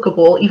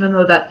applicable, even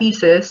though that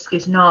thesis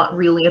is not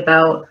really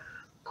about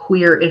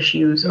queer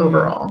issues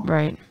overall.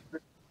 Right.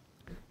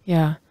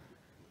 Yeah.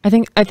 I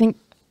think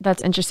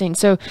that's interesting.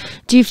 So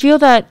do you feel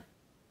that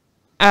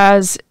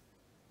as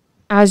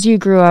you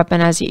grew up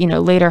and as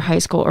later high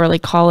school, early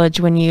college,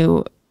 when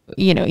you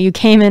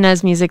came in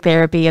as music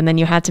therapy and then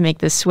you had to make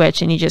this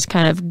switch and you just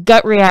kind of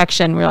gut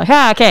reaction, we're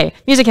like, okay,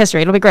 music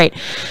history, it'll be great.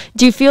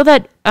 Do you feel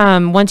that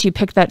once you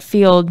picked that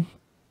field,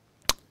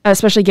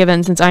 especially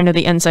given, since I know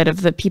the insight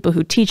of the people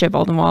who teach at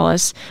Baldwin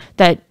Wallace,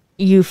 that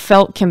you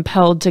felt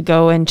compelled to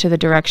go into the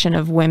direction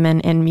of women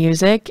in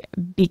music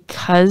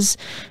because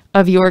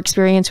of your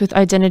experience with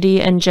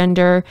identity and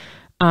gender,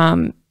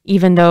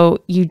 even though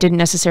you didn't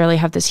necessarily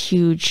have this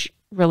huge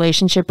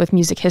relationship with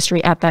music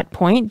history at that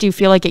point? Do you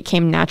feel like it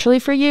came naturally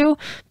for you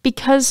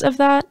because of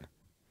that?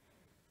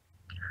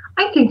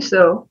 I think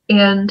so.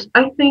 And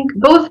I think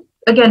both,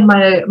 again,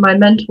 my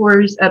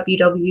mentors at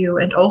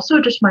BW and also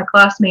just my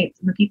classmates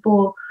and the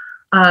people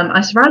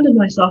I surrounded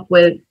myself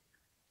with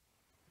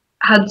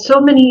had so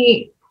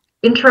many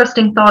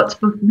interesting thoughts,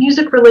 both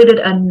music related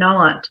and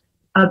not,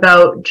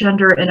 about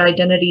gender and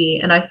identity.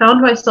 And I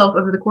found myself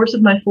over the course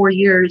of my 4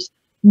 years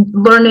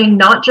learning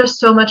not just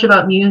so much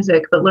about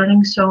music, but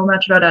learning so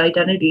much about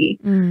identity.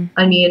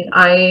 I mean,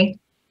 I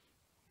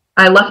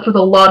left with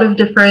a lot of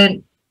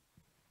different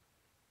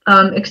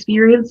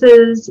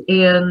experiences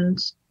and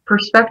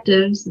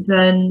perspectives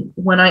than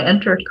when I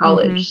entered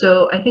college.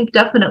 So I think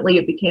definitely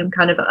it became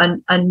kind of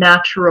a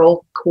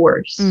natural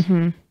course.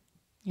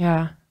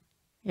 Yeah.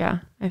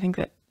 I think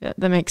that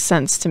makes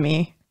sense to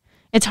me.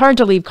 It's hard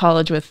to leave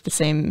college with the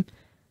same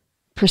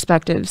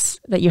perspectives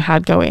that you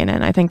had going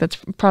in. I think that's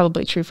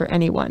probably true for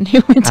anyone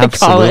who went to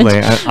college.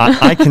 Absolutely.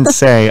 I can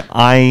say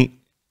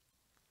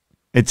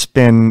it's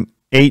been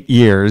 8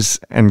 years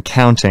and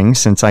counting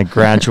since I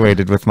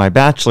graduated with my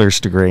bachelor's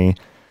degree,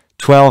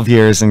 12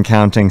 years and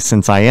counting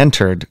since I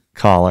entered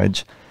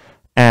college.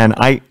 And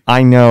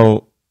I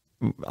know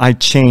I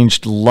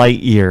changed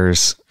light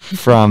years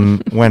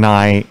from when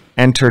I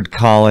entered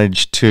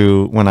college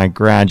to when I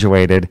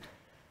graduated.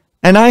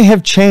 And I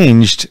have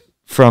changed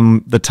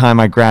from the time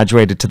I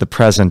graduated to the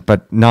present,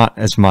 but not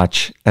as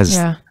much as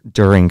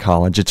during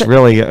college. It's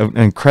really an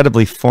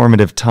incredibly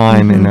formative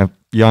time in a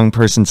young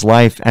person's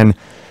life. And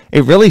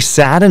it really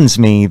saddens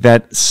me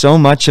that so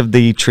much of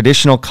the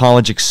traditional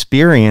college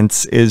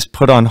experience is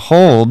put on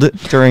hold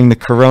during the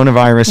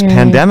coronavirus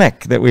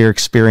pandemic that we are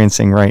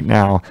experiencing right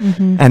now.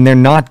 And they're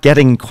not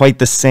getting quite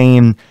the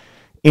same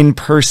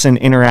in-person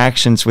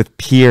interactions with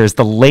peers,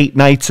 the late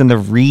nights in the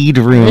read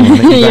room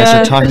that you guys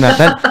are talking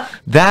about.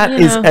 That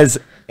is as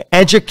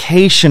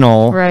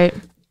educational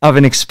of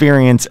an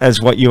experience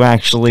as what you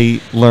actually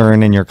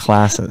learn in your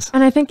classes.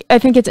 And I think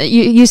it's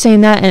you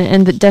saying that,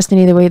 and the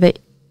Destiny, the way that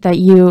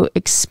you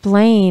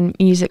explain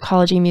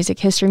musicology, music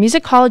history.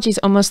 Musicology is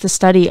almost the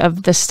study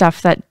of the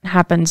stuff that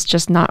happens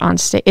just not on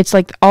stage. It's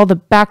like all the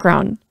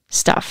background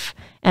stuff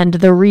and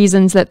the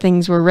reasons that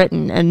things were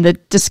written and the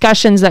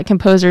discussions that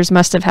composers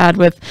must have had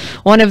with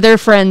one of their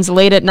friends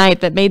late at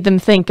night that made them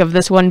think of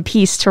this one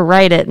piece to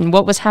write it and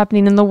what was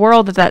happening in the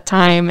world at that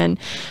time. And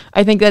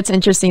I think that's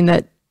interesting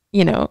that,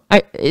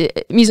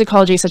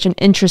 musicology is such an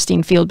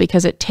interesting field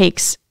because it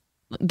takes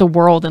the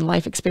world and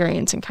life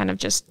experience and kind of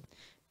just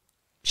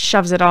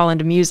shoves it all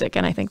into music.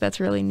 And I think that's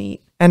really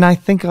neat. And I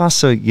think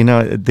also,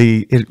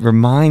 it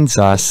reminds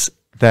us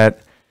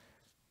that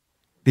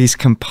these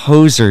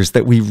composers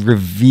that we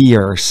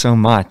revere so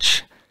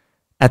much,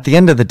 at the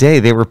end of the day,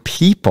 they were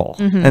people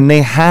and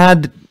they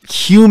had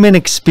human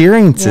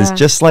experiences, Yeah.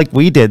 just like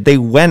we did. They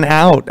went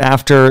out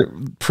after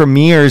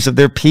premieres of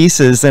their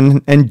pieces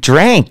and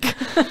drank,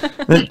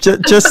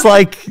 just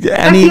like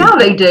any. Yeah,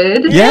 they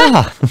did.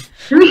 Yeah.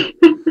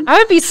 I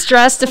would be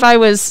stressed if I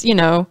was,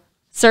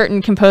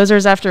 certain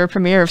composers after a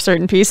premiere of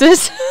certain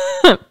pieces.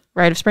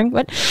 Rite of Spring,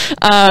 what?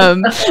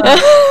 And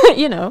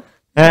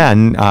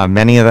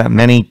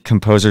many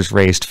composers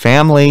raised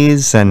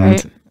families and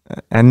Right.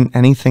 and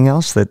anything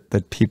else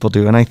that people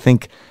do. And I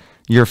think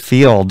your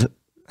field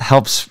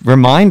helps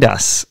remind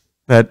us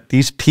that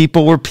these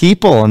people were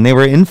people and they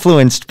were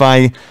influenced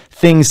by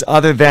things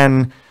other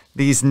than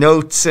these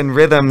notes and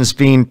rhythms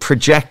being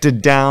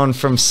projected down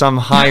from some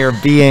higher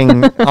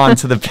being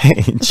onto the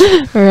page.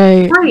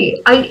 Right.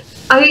 Right.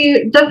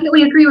 I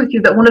definitely agree with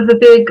you that one of the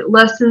big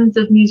lessons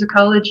of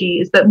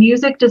musicology is that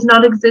music does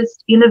not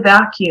exist in a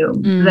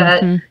vacuum,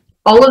 that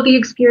all of the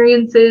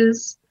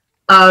experiences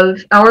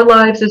of our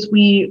lives as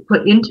we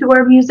put into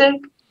our music,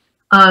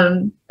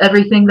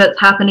 everything that's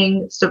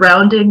happening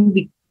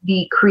surrounding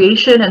the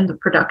creation and the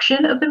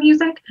production of the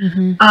music.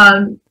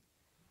 And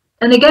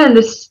again,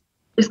 this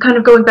is kind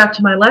of going back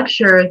to my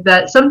lecture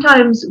that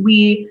sometimes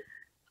we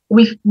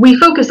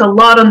focus a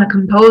lot on the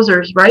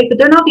composers, right? But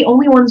they're not the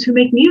only ones who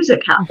make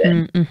music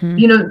happen.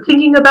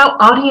 Thinking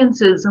about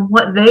audiences and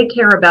what they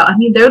care about. I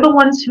mean, they're the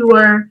ones who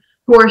are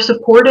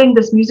supporting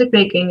this music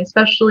making,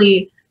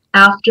 especially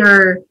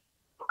after,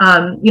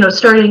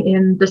 starting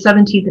in the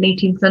 17th and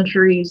 18th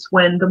centuries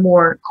when the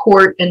more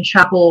court and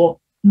chapel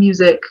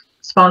music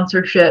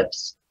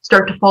sponsorships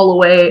start to fall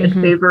away in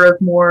favor of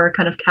more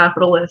kind of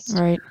capitalist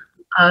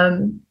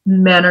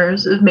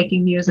manners of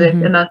making music.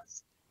 And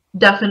that's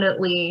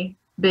definitely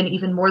been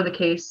even more the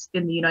case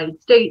in the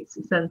United States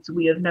since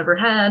we have never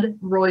had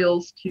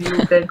royals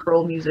to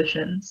bankroll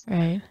musicians.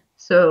 Right.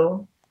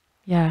 So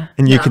yeah.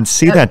 And you can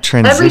see that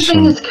transition.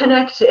 Everything is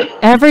connected.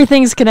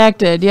 Everything's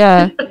connected.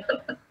 Yeah.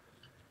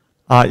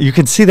 You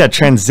can see that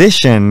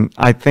transition,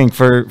 I think,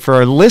 for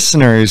our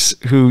listeners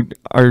who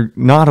are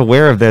not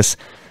aware of this.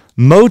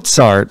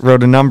 Mozart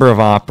wrote a number of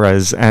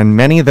operas, and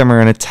many of them are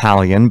in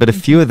Italian, but a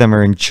few of them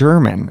are in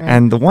German. Right.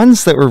 And the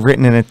ones that were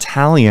written in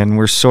Italian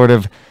were sort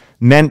of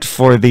meant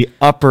for the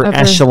upper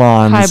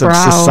echelons of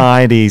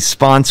society,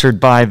 sponsored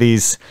by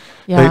these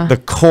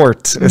the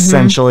court,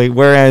 essentially.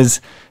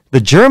 Whereas the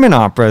German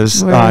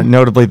operas,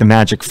 notably The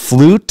Magic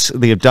Flute,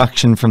 The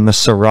Abduction from the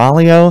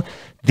Seraglio,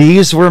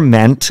 these were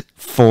meant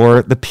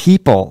for the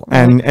people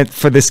and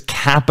for this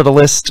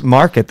capitalist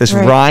market, this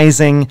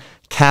rising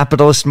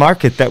capitalist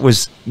market that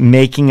was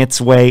making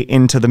its way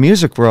into the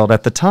music world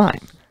at the time.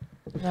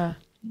 Yeah.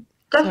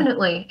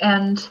 Definitely.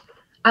 And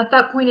at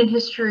that point in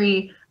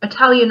history,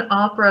 Italian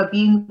opera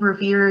being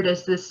revered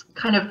as this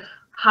kind of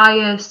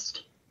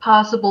highest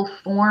possible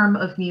form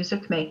of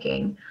music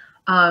making,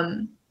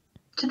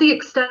 to the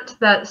extent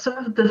that some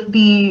of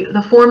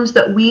the forms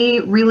that we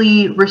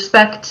really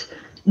respect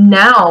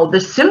now, the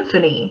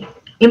symphony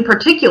in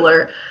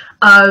particular,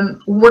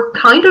 were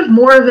kind of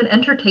more of an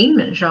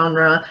entertainment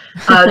genre.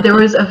 There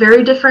was a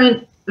very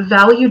different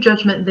value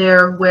judgment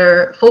there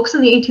where folks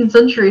in the 18th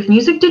century, if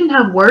music didn't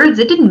have words,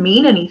 it didn't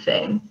mean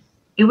anything.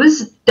 It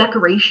was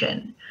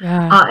decoration.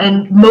 Yeah.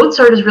 And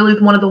Mozart is really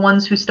one of the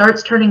ones who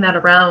starts turning that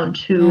around,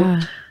 who,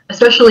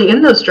 especially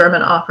in those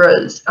German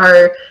operas,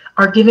 are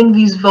giving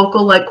these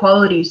vocal-like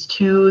qualities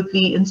to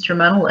the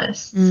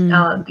instrumentalists,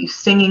 these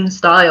singing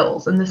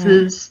styles. And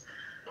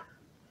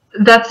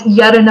that's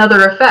yet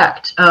another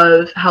effect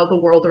of how the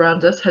world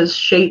around us has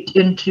shaped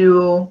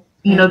into,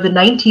 the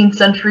 19th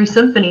century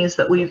symphonies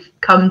that we've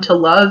come to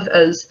love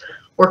as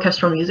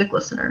orchestral music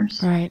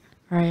listeners.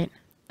 Right.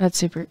 That's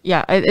super.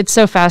 Yeah, it's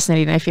so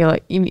fascinating. I feel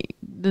like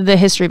the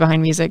history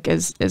behind music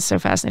is so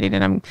fascinating,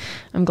 and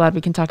I'm glad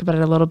we can talk about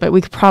it a little bit.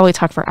 We could probably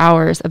talk for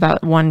hours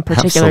about one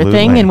particular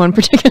thing in one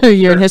particular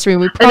year in history.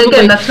 And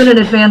again, that's been an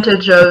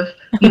advantage of,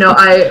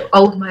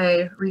 all of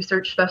my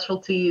research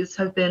specialties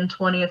have been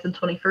 20th and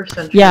 21st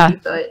century,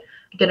 but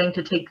getting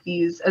to take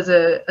these as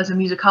a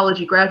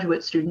musicology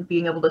graduate student,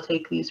 being able to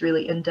take these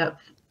really in-depth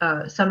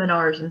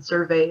seminars and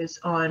surveys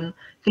on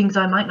things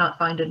I might not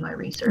find in my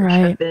research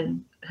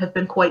have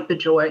been quite the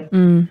joy.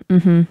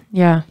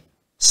 Yeah.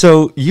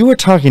 So you were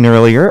talking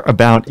earlier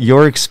about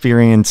your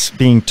experience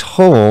being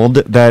told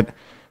that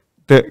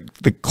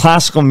the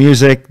classical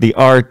music, the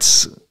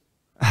arts,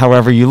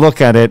 however you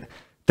look at it,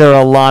 there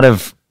are a lot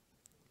of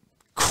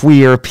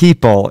queer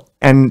people,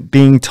 and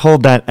being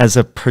told that as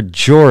a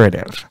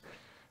pejorative.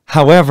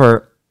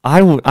 However,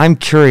 I'm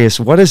curious,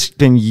 what has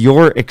been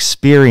your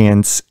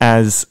experience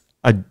as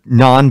a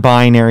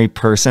non-binary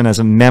person, as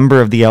a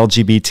member of the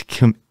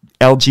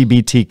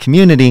LGBT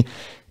community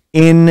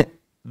in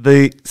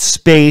the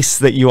space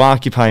that you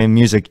occupy in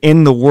music,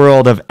 in the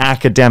world of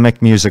academic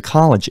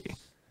musicology?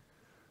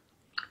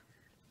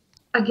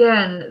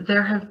 Again,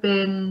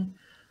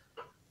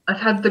 I've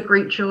had the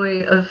great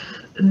joy of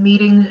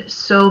meeting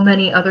so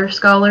many other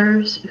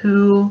scholars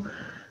who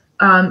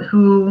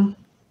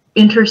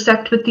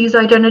intersect with these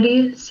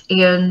identities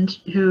and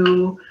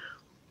who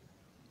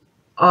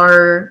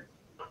are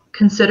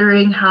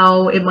considering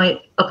how it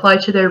might apply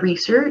to their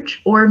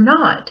research or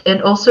not,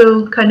 and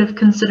also kind of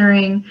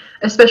considering,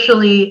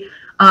 especially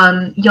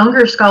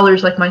younger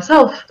scholars like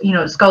myself,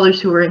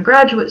 scholars who are in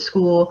graduate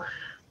school,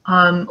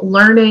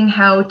 learning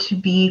how to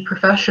be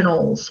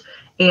professionals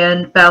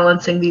and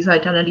balancing these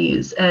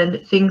identities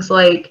and things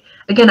like,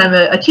 again, I'm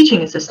a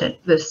teaching assistant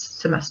this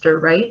semester,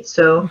 right?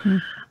 So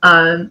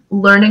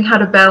learning how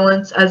to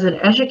balance as an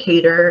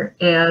educator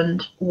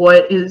and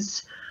what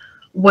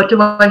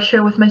do I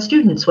share with my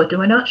students? What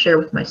do I not share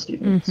with my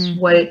students?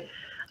 What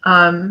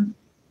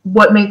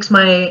makes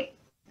my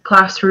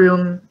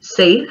classroom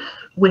safe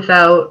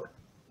without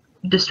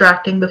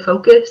distracting the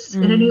focus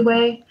in any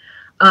way?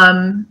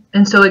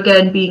 And so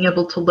again, being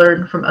able to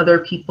learn from other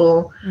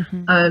people,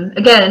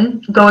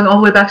 again, going all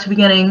the way back to the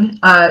beginning,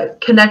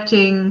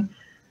 connecting,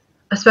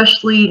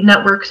 especially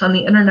networks on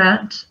the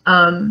internet,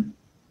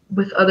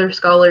 with other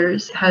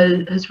scholars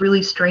has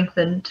really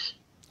strengthened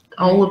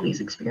all of these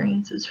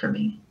experiences for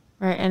me.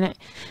 Right, and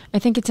I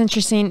think it's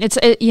interesting.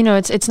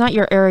 It's not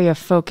your area of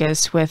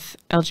focus with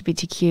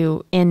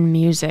LGBTQ in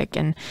music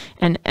and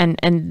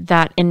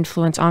that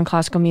influence on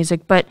classical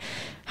music. But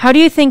how do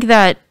you think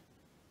that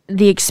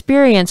the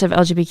experience of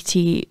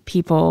LGBT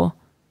people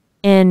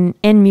in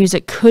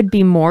music could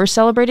be more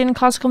celebrated in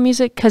classical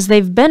music? Because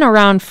they've been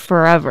around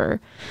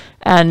forever,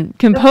 and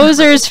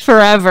composers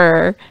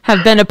forever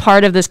have been a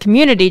part of this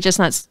community, just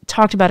not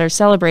talked about or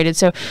celebrated.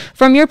 So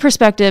from your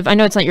perspective, I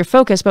know it's not your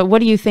focus, but what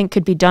do you think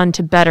could be done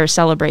to better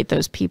celebrate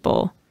those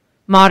people,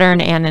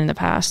 modern and in the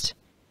past?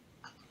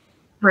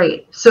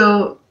 Right.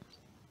 So,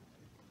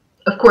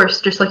 of course,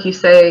 just like you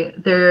say,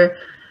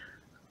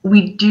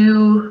 we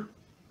do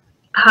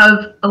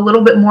have a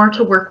little bit more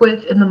to work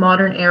with in the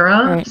modern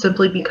era,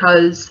 simply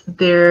because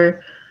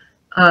they're,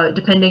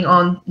 depending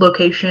on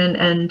location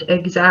and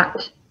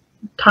exact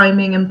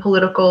timing and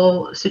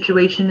political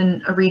situation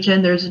in a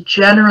region, there's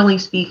generally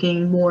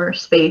speaking more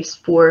space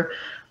for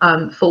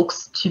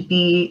folks to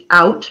be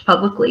out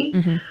publicly.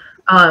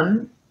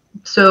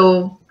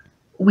 So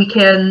we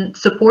can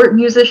support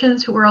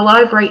musicians who are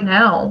alive right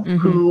now,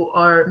 who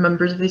are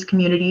members of these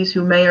communities,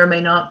 who may or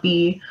may not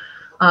be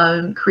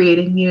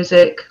creating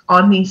music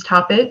on these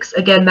topics.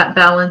 Again, that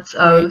balance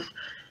of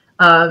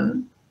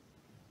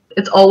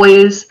it's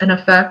always an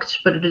effect,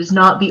 but it is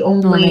not the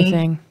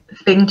only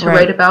thing to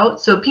write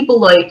about. So people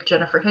like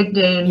Jennifer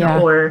Higdon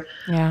or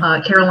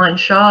Caroline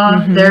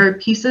Shaw, their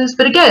pieces.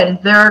 But again,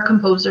 there are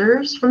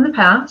composers from the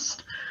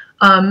past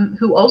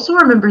who also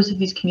are members of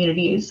these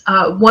communities.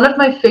 One of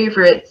my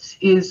favorites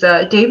is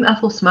Dame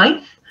Ethel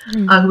Smythe,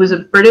 who was a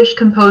British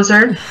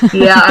composer.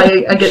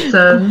 I get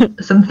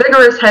some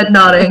vigorous head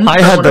nodding. I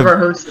had one of our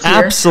hosts here.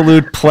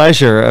 Absolute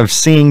pleasure of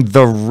seeing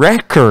the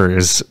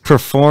Wreckers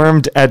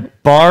performed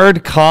at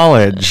Bard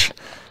College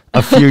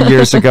a few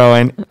years ago,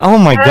 and oh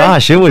my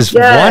gosh, it was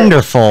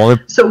wonderful.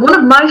 So one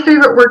of my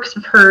favorite works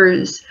of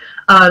hers,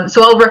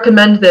 so I'll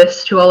recommend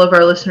this to all of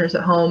our listeners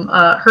at home,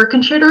 her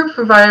Concerto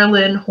for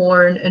Violin,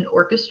 Horn, and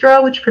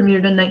Orchestra, which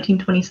premiered in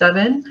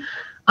 1927.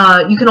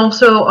 You can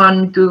also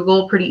on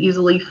Google pretty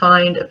easily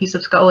find a piece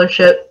of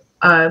scholarship,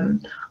 I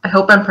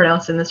hope I'm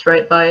pronouncing this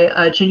right,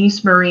 by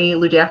Janice Marie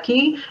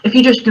Ludacki. If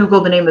you just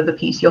Google the name of the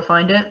piece, you'll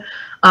find it,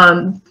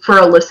 for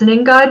a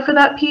listening guide for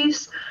that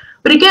piece.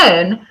 But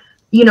again,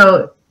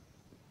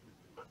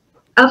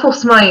 Ethel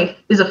Smythe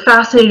is a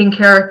fascinating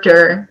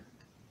character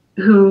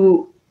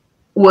who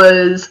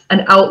was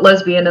an out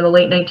lesbian in the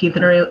late 19th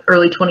and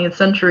early 20th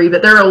century,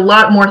 but there are a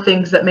lot more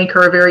things that make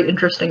her a very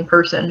interesting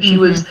person. She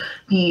was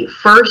the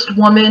first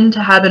woman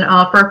to have an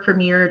opera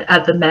premiered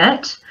at the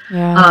Met.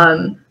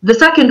 The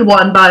second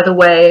one, by the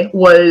way,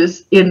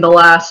 was in the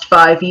last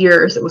 5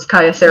 years. It was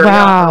Kaija Saariaho.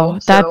 Wow,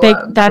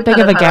 that big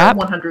of a gap?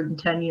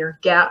 110-year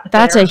gap.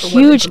 That's a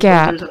huge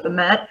gap. At the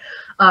Met.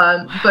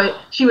 But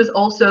she was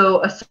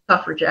also a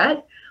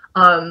suffragette.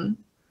 All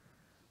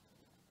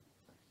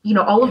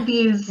of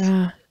these,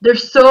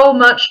 there's so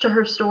much to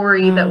her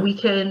story that we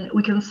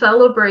can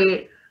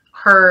celebrate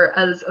her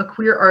as a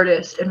queer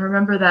artist and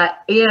remember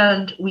that,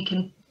 and we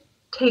can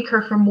take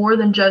her for more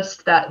than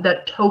just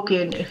that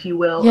token, if you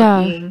will,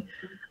 of being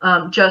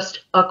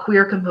just a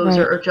queer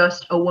composer or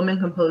just a woman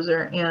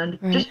composer, and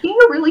just being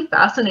a really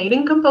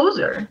fascinating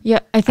composer. Yeah,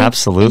 I think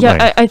absolutely.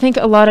 Yeah, I think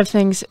a lot of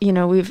things.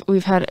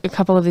 We've had a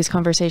couple of these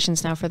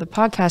conversations now for the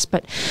podcast,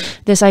 but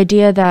this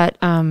idea that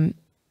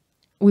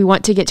we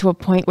want to get to a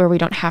point where we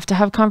don't have to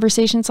have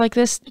conversations like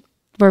this,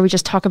 where we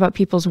just talk about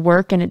people's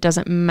work and it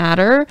doesn't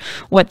matter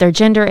what their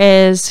gender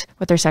is,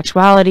 what their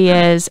sexuality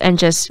is, and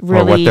just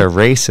really, or what their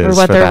race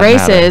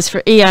is,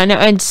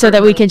 and so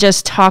that we can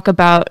just talk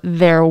about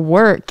their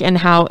work and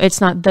how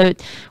it's not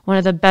one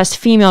of the best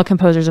female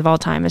composers of all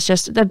time. It's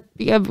just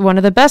one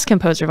of the best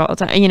composers of all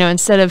time,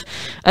 instead of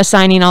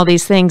assigning all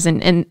these things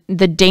and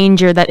the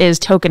danger that is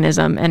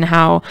tokenism and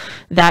how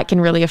that can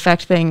really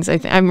affect things.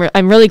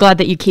 I'm really glad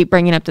that you keep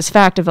bringing up this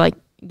fact of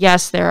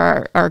yes,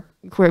 there are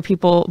queer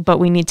people, but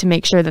we need to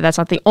make sure that that's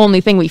not the only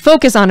thing we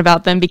focus on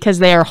about them, because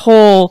they are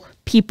whole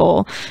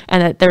people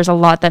and that there's a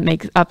lot that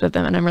makes up of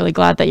them. And I'm really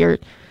glad that you're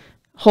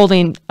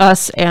holding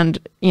us and,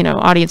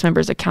 audience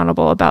members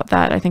accountable about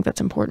that. I think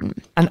that's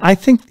important. And I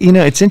think,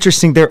 it's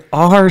interesting. There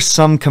are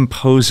some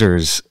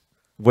composers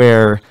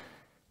where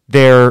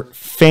their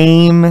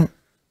fame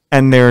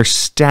and their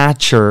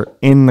stature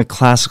in the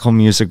classical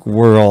music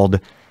world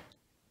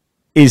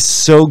is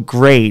so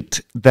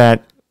great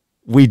that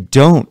we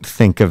don't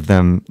think of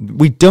them.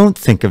 We don't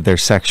think of their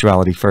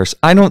sexuality first.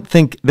 I don't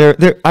think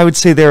I would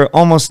say there are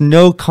almost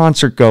no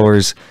concert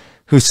goers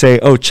who say,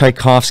 oh,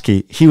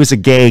 Tchaikovsky, he was a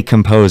gay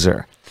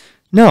composer.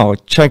 No,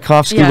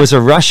 Tchaikovsky was a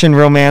Russian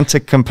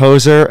romantic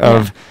composer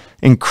of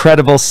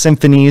incredible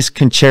symphonies,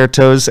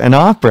 concertos, and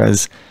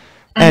operas.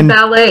 And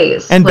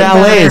ballets. And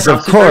ballets,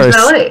 of course.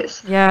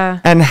 Ballets. Yeah.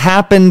 And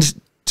happened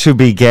to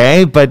be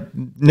gay, but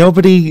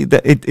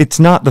it's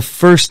not the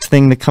first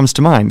thing that comes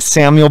to mind.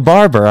 Samuel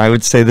Barber, I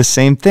would say the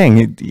same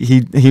thing.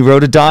 He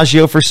wrote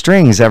Adagio for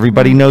strings.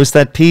 Everybody knows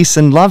that piece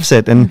and loves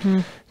it,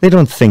 and they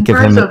don't think of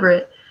him. Cries over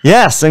it.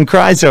 Yes, and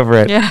cries over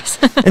it. Yes.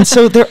 And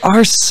so there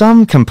are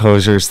some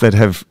composers that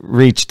have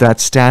reached that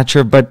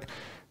stature, but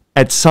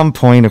at some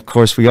point, of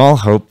course, we all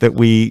hope that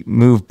we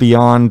move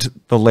beyond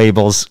the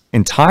labels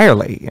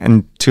entirely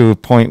and to a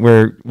point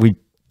where we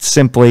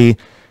simply,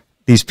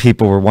 these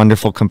people were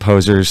wonderful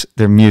composers,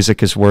 their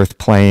music is worth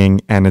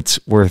playing, and it's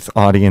worth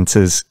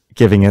audiences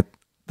giving it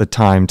the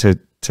time to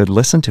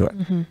listen to it.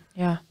 Mm-hmm.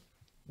 Yeah.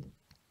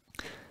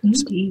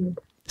 Indeed.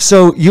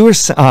 So you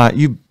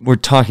were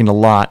talking a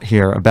lot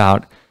here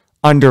about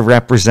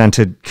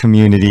underrepresented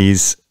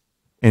communities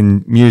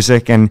in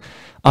music, and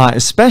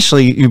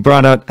especially you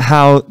brought out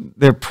how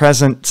they're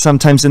present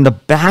sometimes in the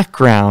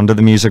background of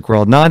the music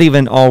world, not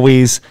even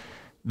always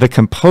the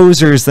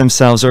composers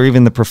themselves or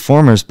even the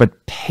performers,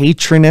 but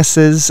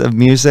patronesses of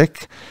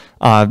music,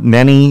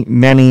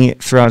 many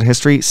throughout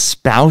history,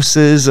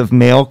 spouses of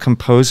male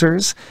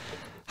composers.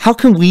 How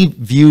can we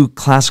view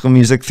classical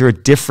music through a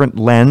different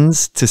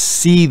lens to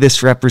see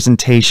this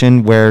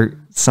representation where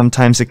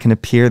sometimes it can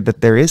appear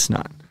that there is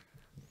none?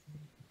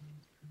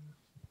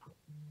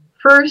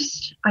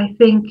 First, I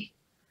think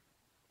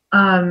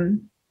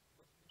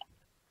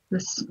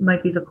this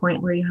might be the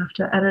point where you have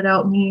to edit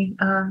out me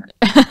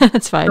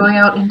That's fine. going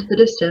out into the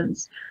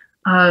distance.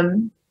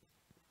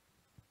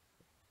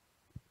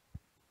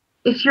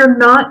 If you're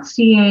not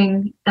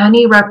seeing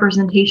any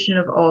representation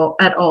at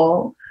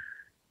all,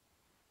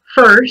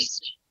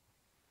 first,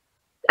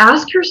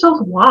 ask yourself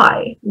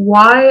why.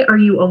 Why are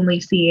you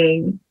only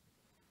seeing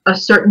a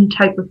certain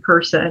type of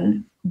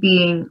person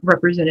being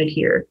represented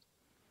here?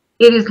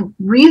 It is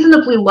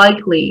reasonably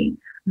likely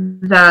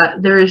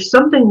that there is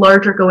something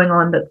larger going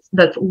on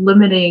that's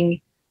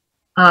limiting,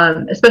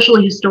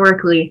 especially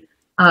historically,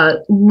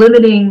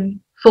 limiting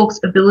folks'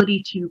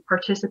 ability to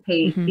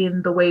participate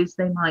in the ways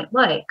they might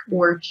like,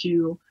 or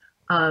to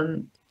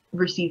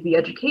receive the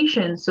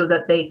education so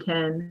that they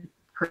can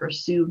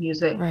pursue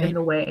music in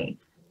the way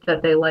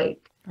that they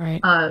like.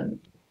 Right.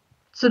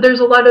 So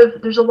there's a lot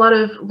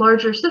of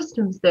larger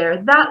systems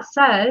there. That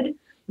said,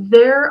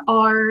 there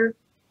are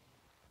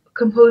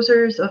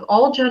composers of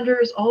all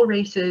genders, all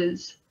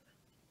races,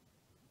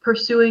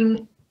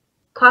 pursuing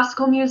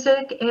classical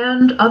music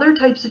and other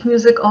types of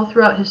music all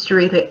throughout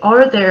history. They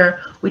are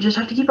there. We just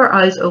have to keep our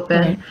eyes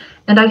open. Right.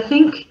 And I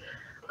think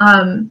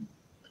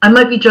I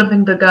might be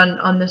jumping the gun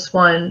on this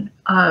one,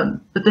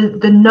 but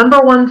the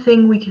number one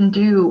thing we can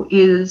do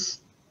is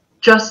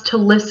just to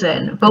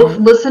listen, both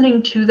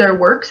listening to their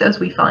works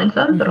as we find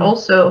them, but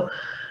also,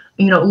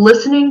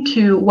 listening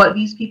to what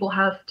these people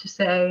have to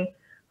say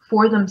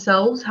for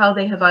themselves, how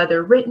they have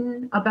either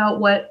written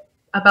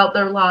about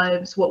their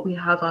lives, what we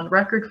have on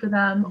record for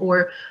them,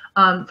 or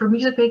for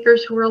music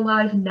makers who are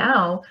alive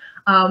now,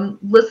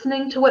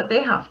 listening to what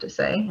they have to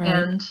say. Right.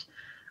 And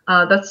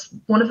that's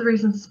one of the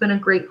reasons it's been a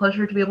great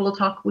pleasure to be able to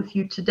talk with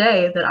you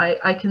today, that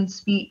I can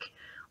speak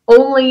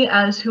only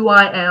as who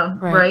I am,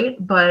 right?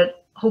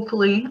 But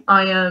hopefully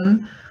I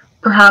am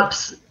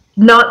perhaps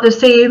not the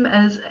same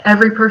as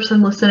every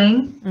person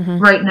listening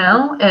right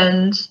now,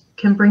 and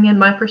can bring in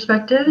my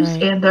perspectives,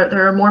 and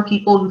there are more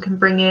people who can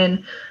bring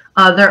in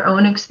their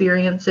own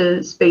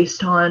experiences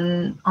based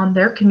on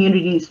their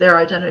communities, their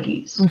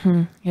identities.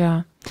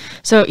 Yeah.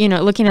 So,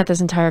 looking at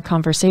this entire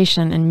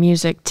conversation and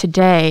music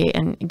today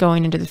and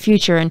going into the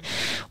future, and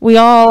we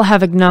all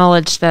have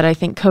acknowledged that I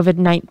think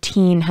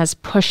COVID-19 has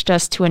pushed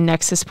us to a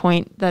nexus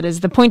point that is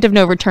the point of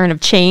no return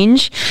of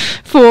change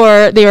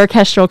for the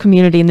orchestral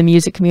community and the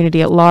music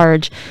community at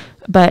large.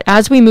 But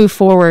as we move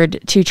forward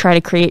to try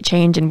to create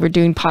change, and we're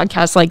doing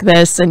podcasts like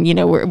this, and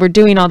we're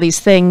doing all these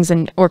things,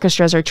 and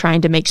orchestras are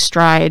trying to make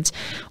strides,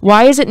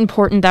 why is it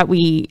important that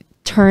we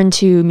turn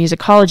to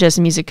musicologists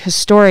and music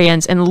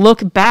historians and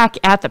look back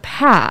at the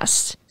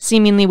past,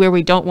 seemingly where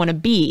we don't want to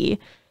be,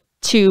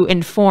 to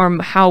inform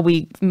how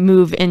we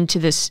move into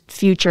this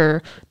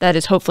future that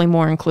is hopefully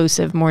more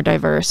inclusive, more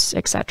diverse,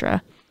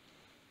 etc.?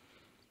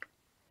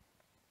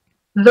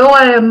 Though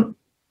I am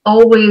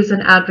always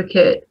an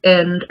advocate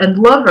and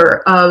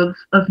lover of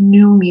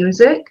new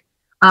music,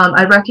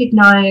 I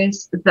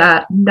recognize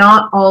that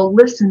not all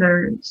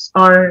listeners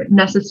are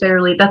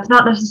that's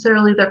not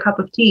necessarily their cup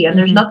of tea, and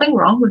there's nothing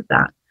wrong with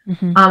that.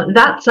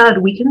 That said,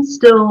 we can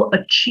still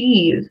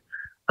achieve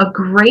a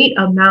great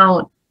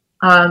amount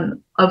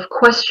of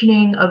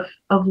questioning,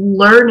 of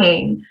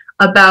learning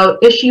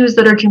about issues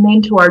that are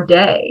germane to our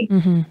day,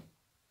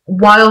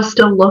 while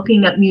still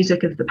looking at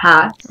music of the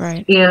past.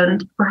 Right.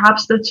 And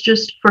perhaps that's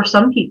just, for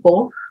some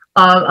people,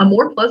 a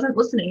more pleasant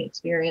listening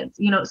experience.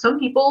 You know, some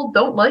people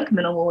don't like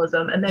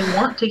minimalism and they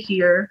want to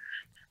hear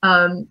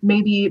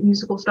maybe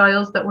musical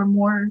styles that were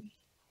more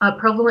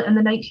prevalent in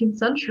the 19th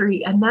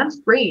century, and that's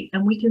great.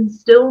 And we can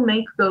still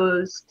make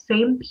those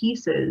same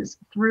pieces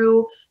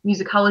through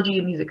musicology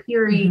and music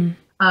theory.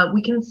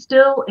 We can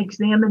still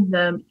examine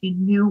them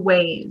in new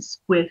ways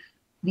with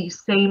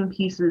these same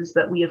pieces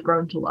that we have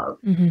grown to love.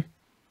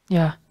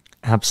 Yeah.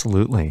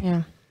 Absolutely.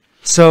 Yeah.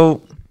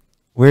 So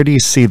where do you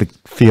see the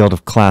field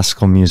of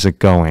classical music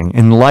going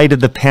in light of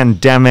the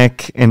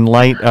pandemic, in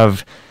light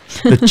of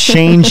the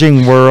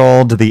changing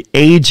world, the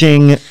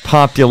aging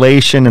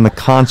population in the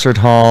concert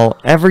hall,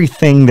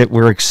 everything that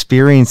we're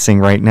experiencing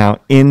right now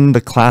in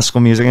the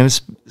classical music and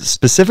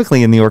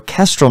specifically in the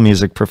orchestral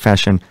music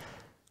profession?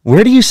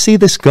 Where do you see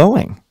this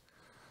going?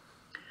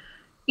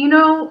 You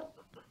know,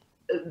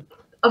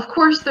 of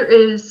course there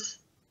is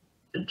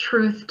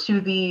truth to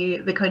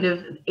the kind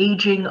of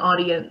aging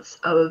audience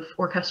of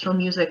orchestral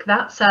music.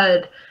 That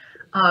said,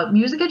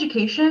 music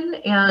education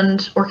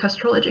and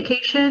orchestral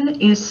education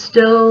is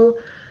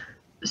still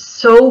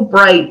so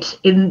bright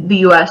in the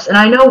US. And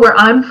I know where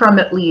I'm from,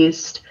 at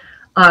least,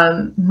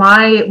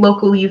 my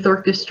local youth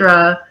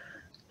orchestra,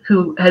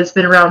 who has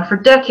been around for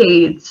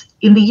decades,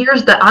 in the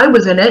years that I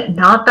was in it,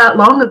 not that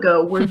long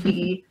ago, were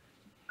the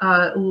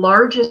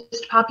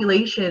largest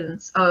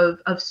populations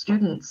of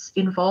students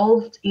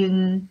involved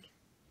in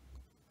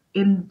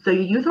the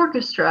youth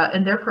orchestra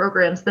and their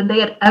programs than they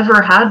had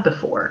ever had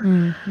before.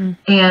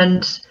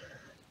 And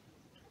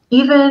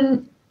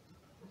even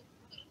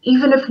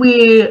if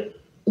we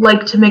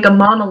like to make a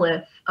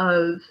monolith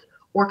of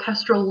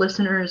orchestral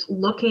listeners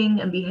looking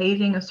and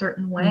behaving a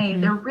certain way,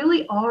 there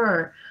really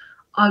are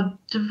a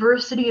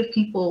diversity of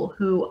people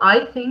who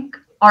I think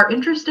are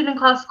interested in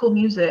classical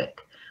music,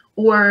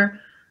 or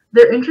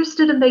they're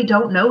interested and they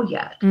don't know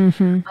yet.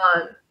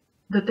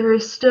 That there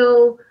is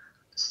still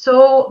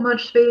so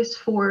much space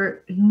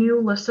for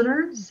new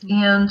listeners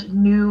and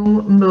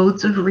new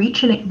modes of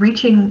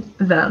reaching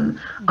them.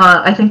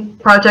 I think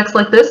projects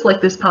like this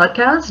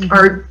podcast,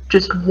 are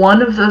just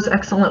one of those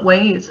excellent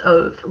ways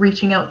of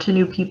reaching out to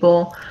new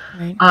people,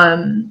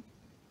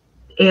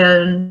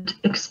 and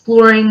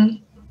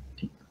exploring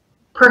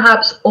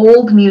perhaps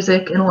old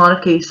music in a lot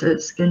of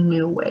cases in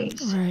new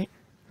ways.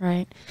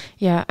 Right.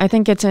 Yeah, I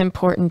think it's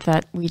important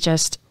that we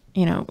just,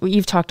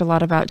 you've talked a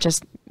lot about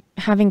just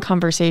having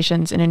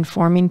conversations and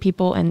informing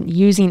people and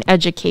using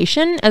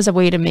education as a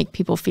way to make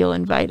people feel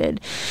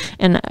invited.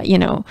 And,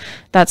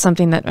 that's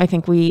something that I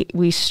think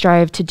we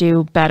strive to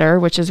do better,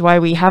 which is why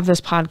we have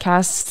this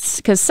podcast,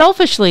 because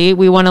selfishly,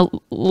 we want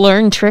to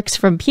learn tricks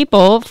from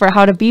people for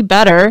how to be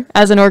better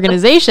as an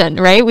organization,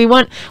 right? We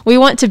want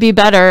to be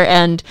better,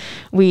 and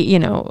we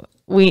know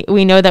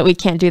that we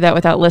can't do that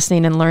without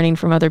listening and learning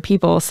from other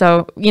people.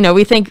 So,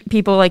 we thank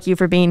people like you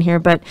for being here,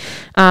 but,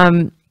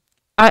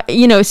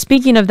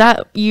 speaking of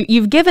that,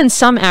 you've given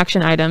some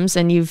action items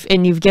and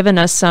you've given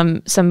us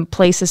some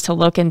places to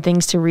look and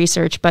things to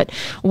research, but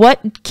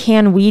what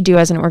can we do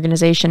as an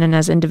organization and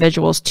as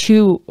individuals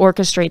to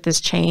orchestrate this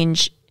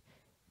change,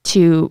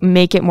 to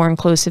make it more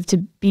inclusive, to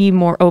be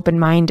more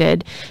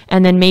open-minded?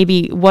 And then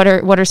maybe what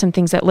are some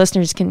things that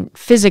listeners can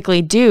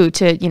physically do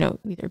to,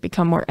 either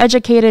become more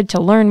educated,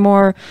 to learn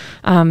more?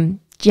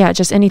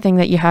 Just anything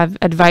that you have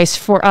advice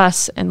for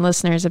us and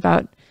listeners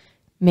about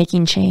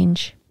making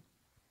change.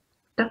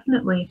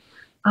 Definitely.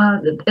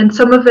 And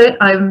some of it,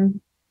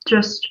 I'm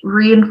just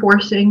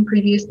reinforcing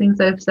previous things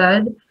I've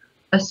said,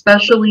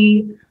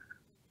 especially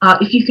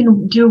if you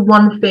can do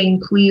one thing,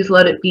 please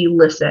let it be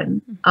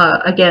listen.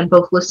 Again,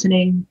 both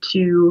listening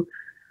to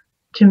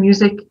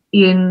music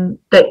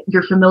that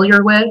you're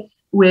familiar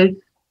with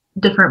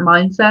different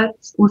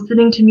mindsets,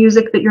 listening to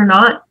music that you're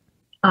not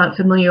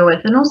familiar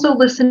with, and also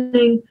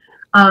listening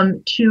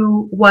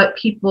to what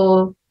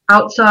people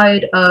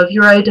outside of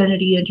your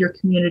identity and your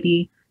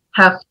community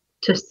have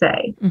to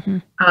say,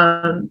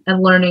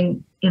 and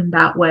learning in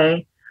that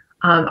way.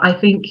 I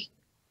think,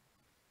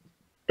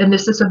 and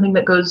this is something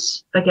that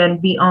goes, again,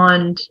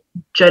 beyond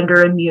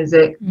gender and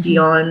music,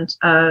 beyond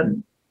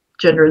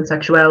gender and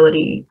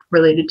sexuality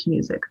related to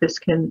music. This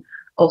can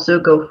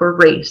also go for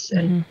race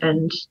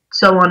and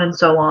so on and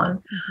so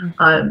on.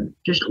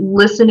 Just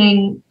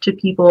listening to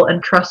people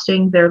and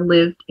trusting their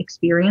lived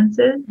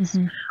experiences,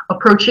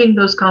 approaching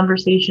those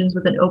conversations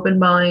with an open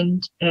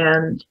mind,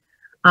 and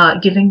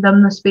giving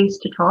them the space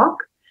to talk.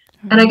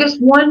 And I guess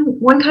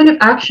one kind of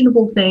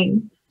actionable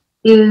thing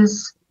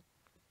is,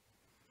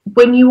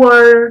 when you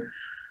are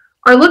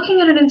looking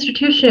at an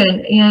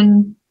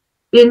institution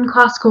in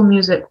classical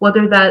music,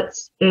 whether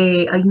that's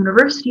a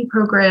university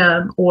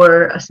program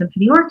or a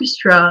symphony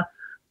orchestra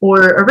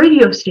or a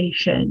radio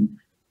station,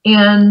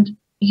 and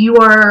you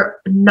are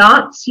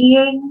not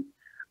seeing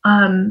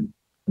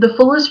the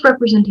fullest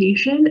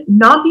representation,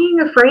 not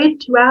being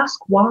afraid to ask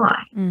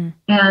why.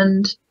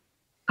 And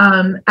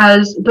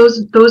as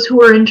those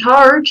who are in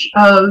charge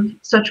of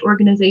such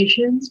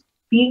organizations,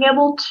 being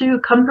able to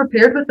come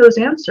prepared with those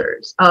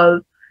answers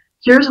of,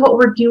 here's what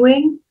we're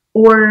doing,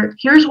 or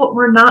here's what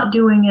we're not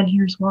doing, and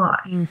here's why.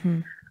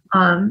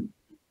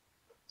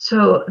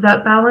 So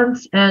that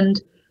balance, and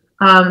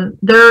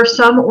there are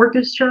some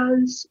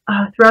orchestras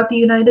throughout the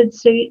United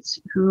States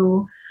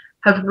who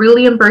have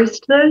really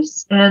embraced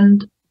this,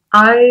 and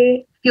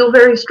I feel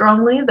very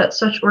strongly that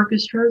such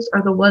orchestras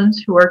are the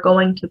ones who are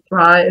going to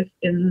thrive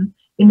in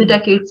the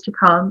decades to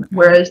come,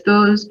 whereas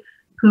those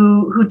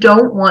who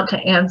don't want to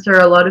answer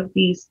a lot of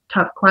these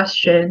tough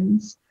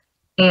questions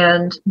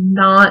and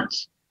not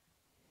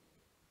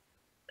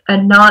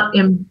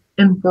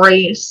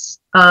embrace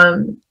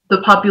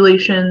the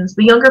populations,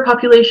 the younger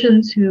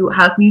populations who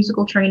have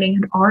musical training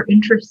and are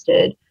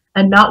interested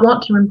and not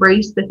want to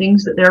embrace the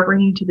things that they're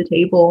bringing to the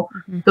table,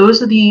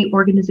 those are the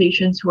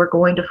organizations who are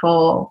going to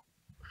fall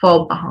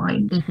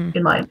behind,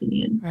 in my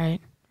opinion.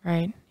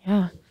 Right.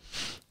 Yeah.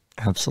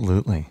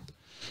 Absolutely.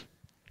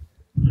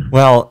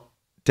 Well,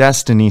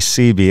 Destiny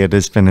Seebe, it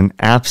has been an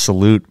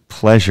absolute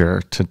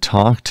pleasure to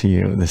talk to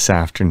you this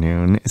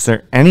afternoon. Is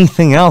there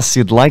anything else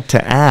you'd like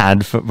to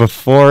add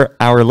before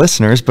our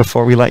listeners,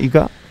 before we let you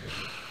go?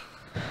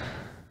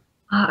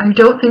 I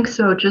don't think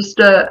so. Just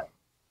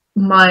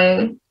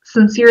my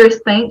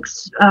sincerest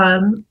thanks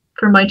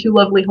for my two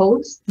lovely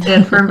hosts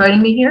and for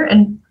inviting me here.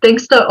 And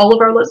thanks to all of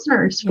our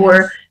listeners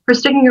for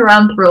sticking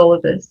around through all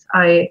of this.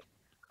 I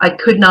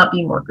could not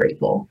be more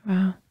grateful.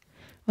 Wow.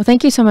 Well,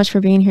 thank you so much for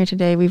being here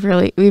today. We've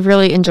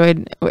really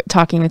enjoyed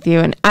talking with you,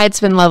 and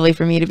it's been lovely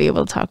for me to be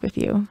able to talk with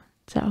you.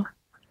 So,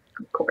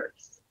 of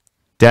course.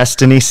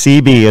 Destiny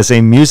Seebe is a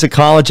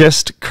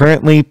musicologist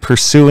currently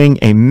pursuing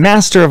a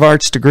Master of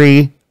Arts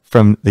degree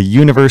from the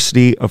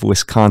University of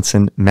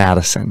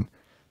Wisconsin-Madison.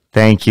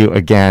 Thank you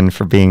again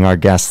for being our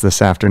guest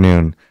this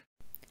afternoon.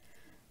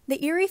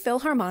 The Erie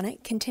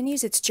Philharmonic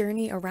continues its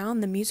journey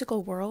around the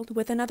musical world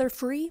with another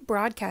free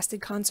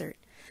broadcasted concert.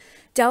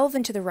 Delve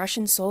into the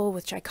Russian soul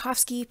with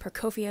Tchaikovsky,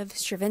 Prokofiev,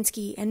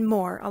 Stravinsky, and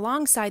more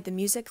alongside the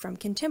music from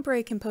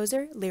contemporary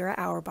composer Lyra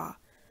Auerbach.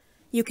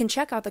 You can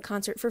check out the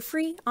concert for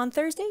free on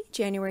Thursday,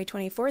 January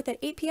 24th at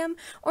 8 p.m.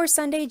 or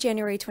Sunday,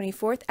 January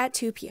 24th at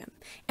 2 p.m.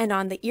 and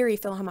on the Erie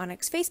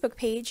Philharmonic's Facebook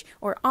page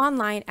or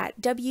online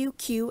at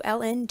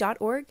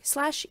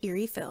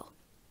wqln.org/EriePhil.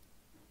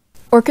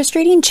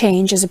 Orchestrating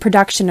Change is a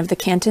production of the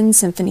Canton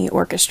Symphony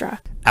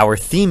Orchestra. Our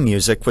theme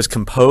music was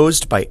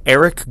composed by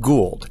Eric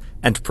Gould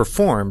and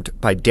performed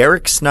by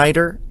Derek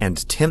Snyder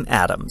and Tim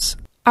Adams.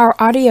 Our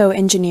audio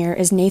engineer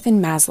is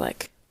Nathan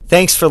Maslick.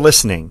 Thanks for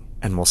listening,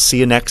 and we'll see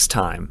you next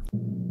time.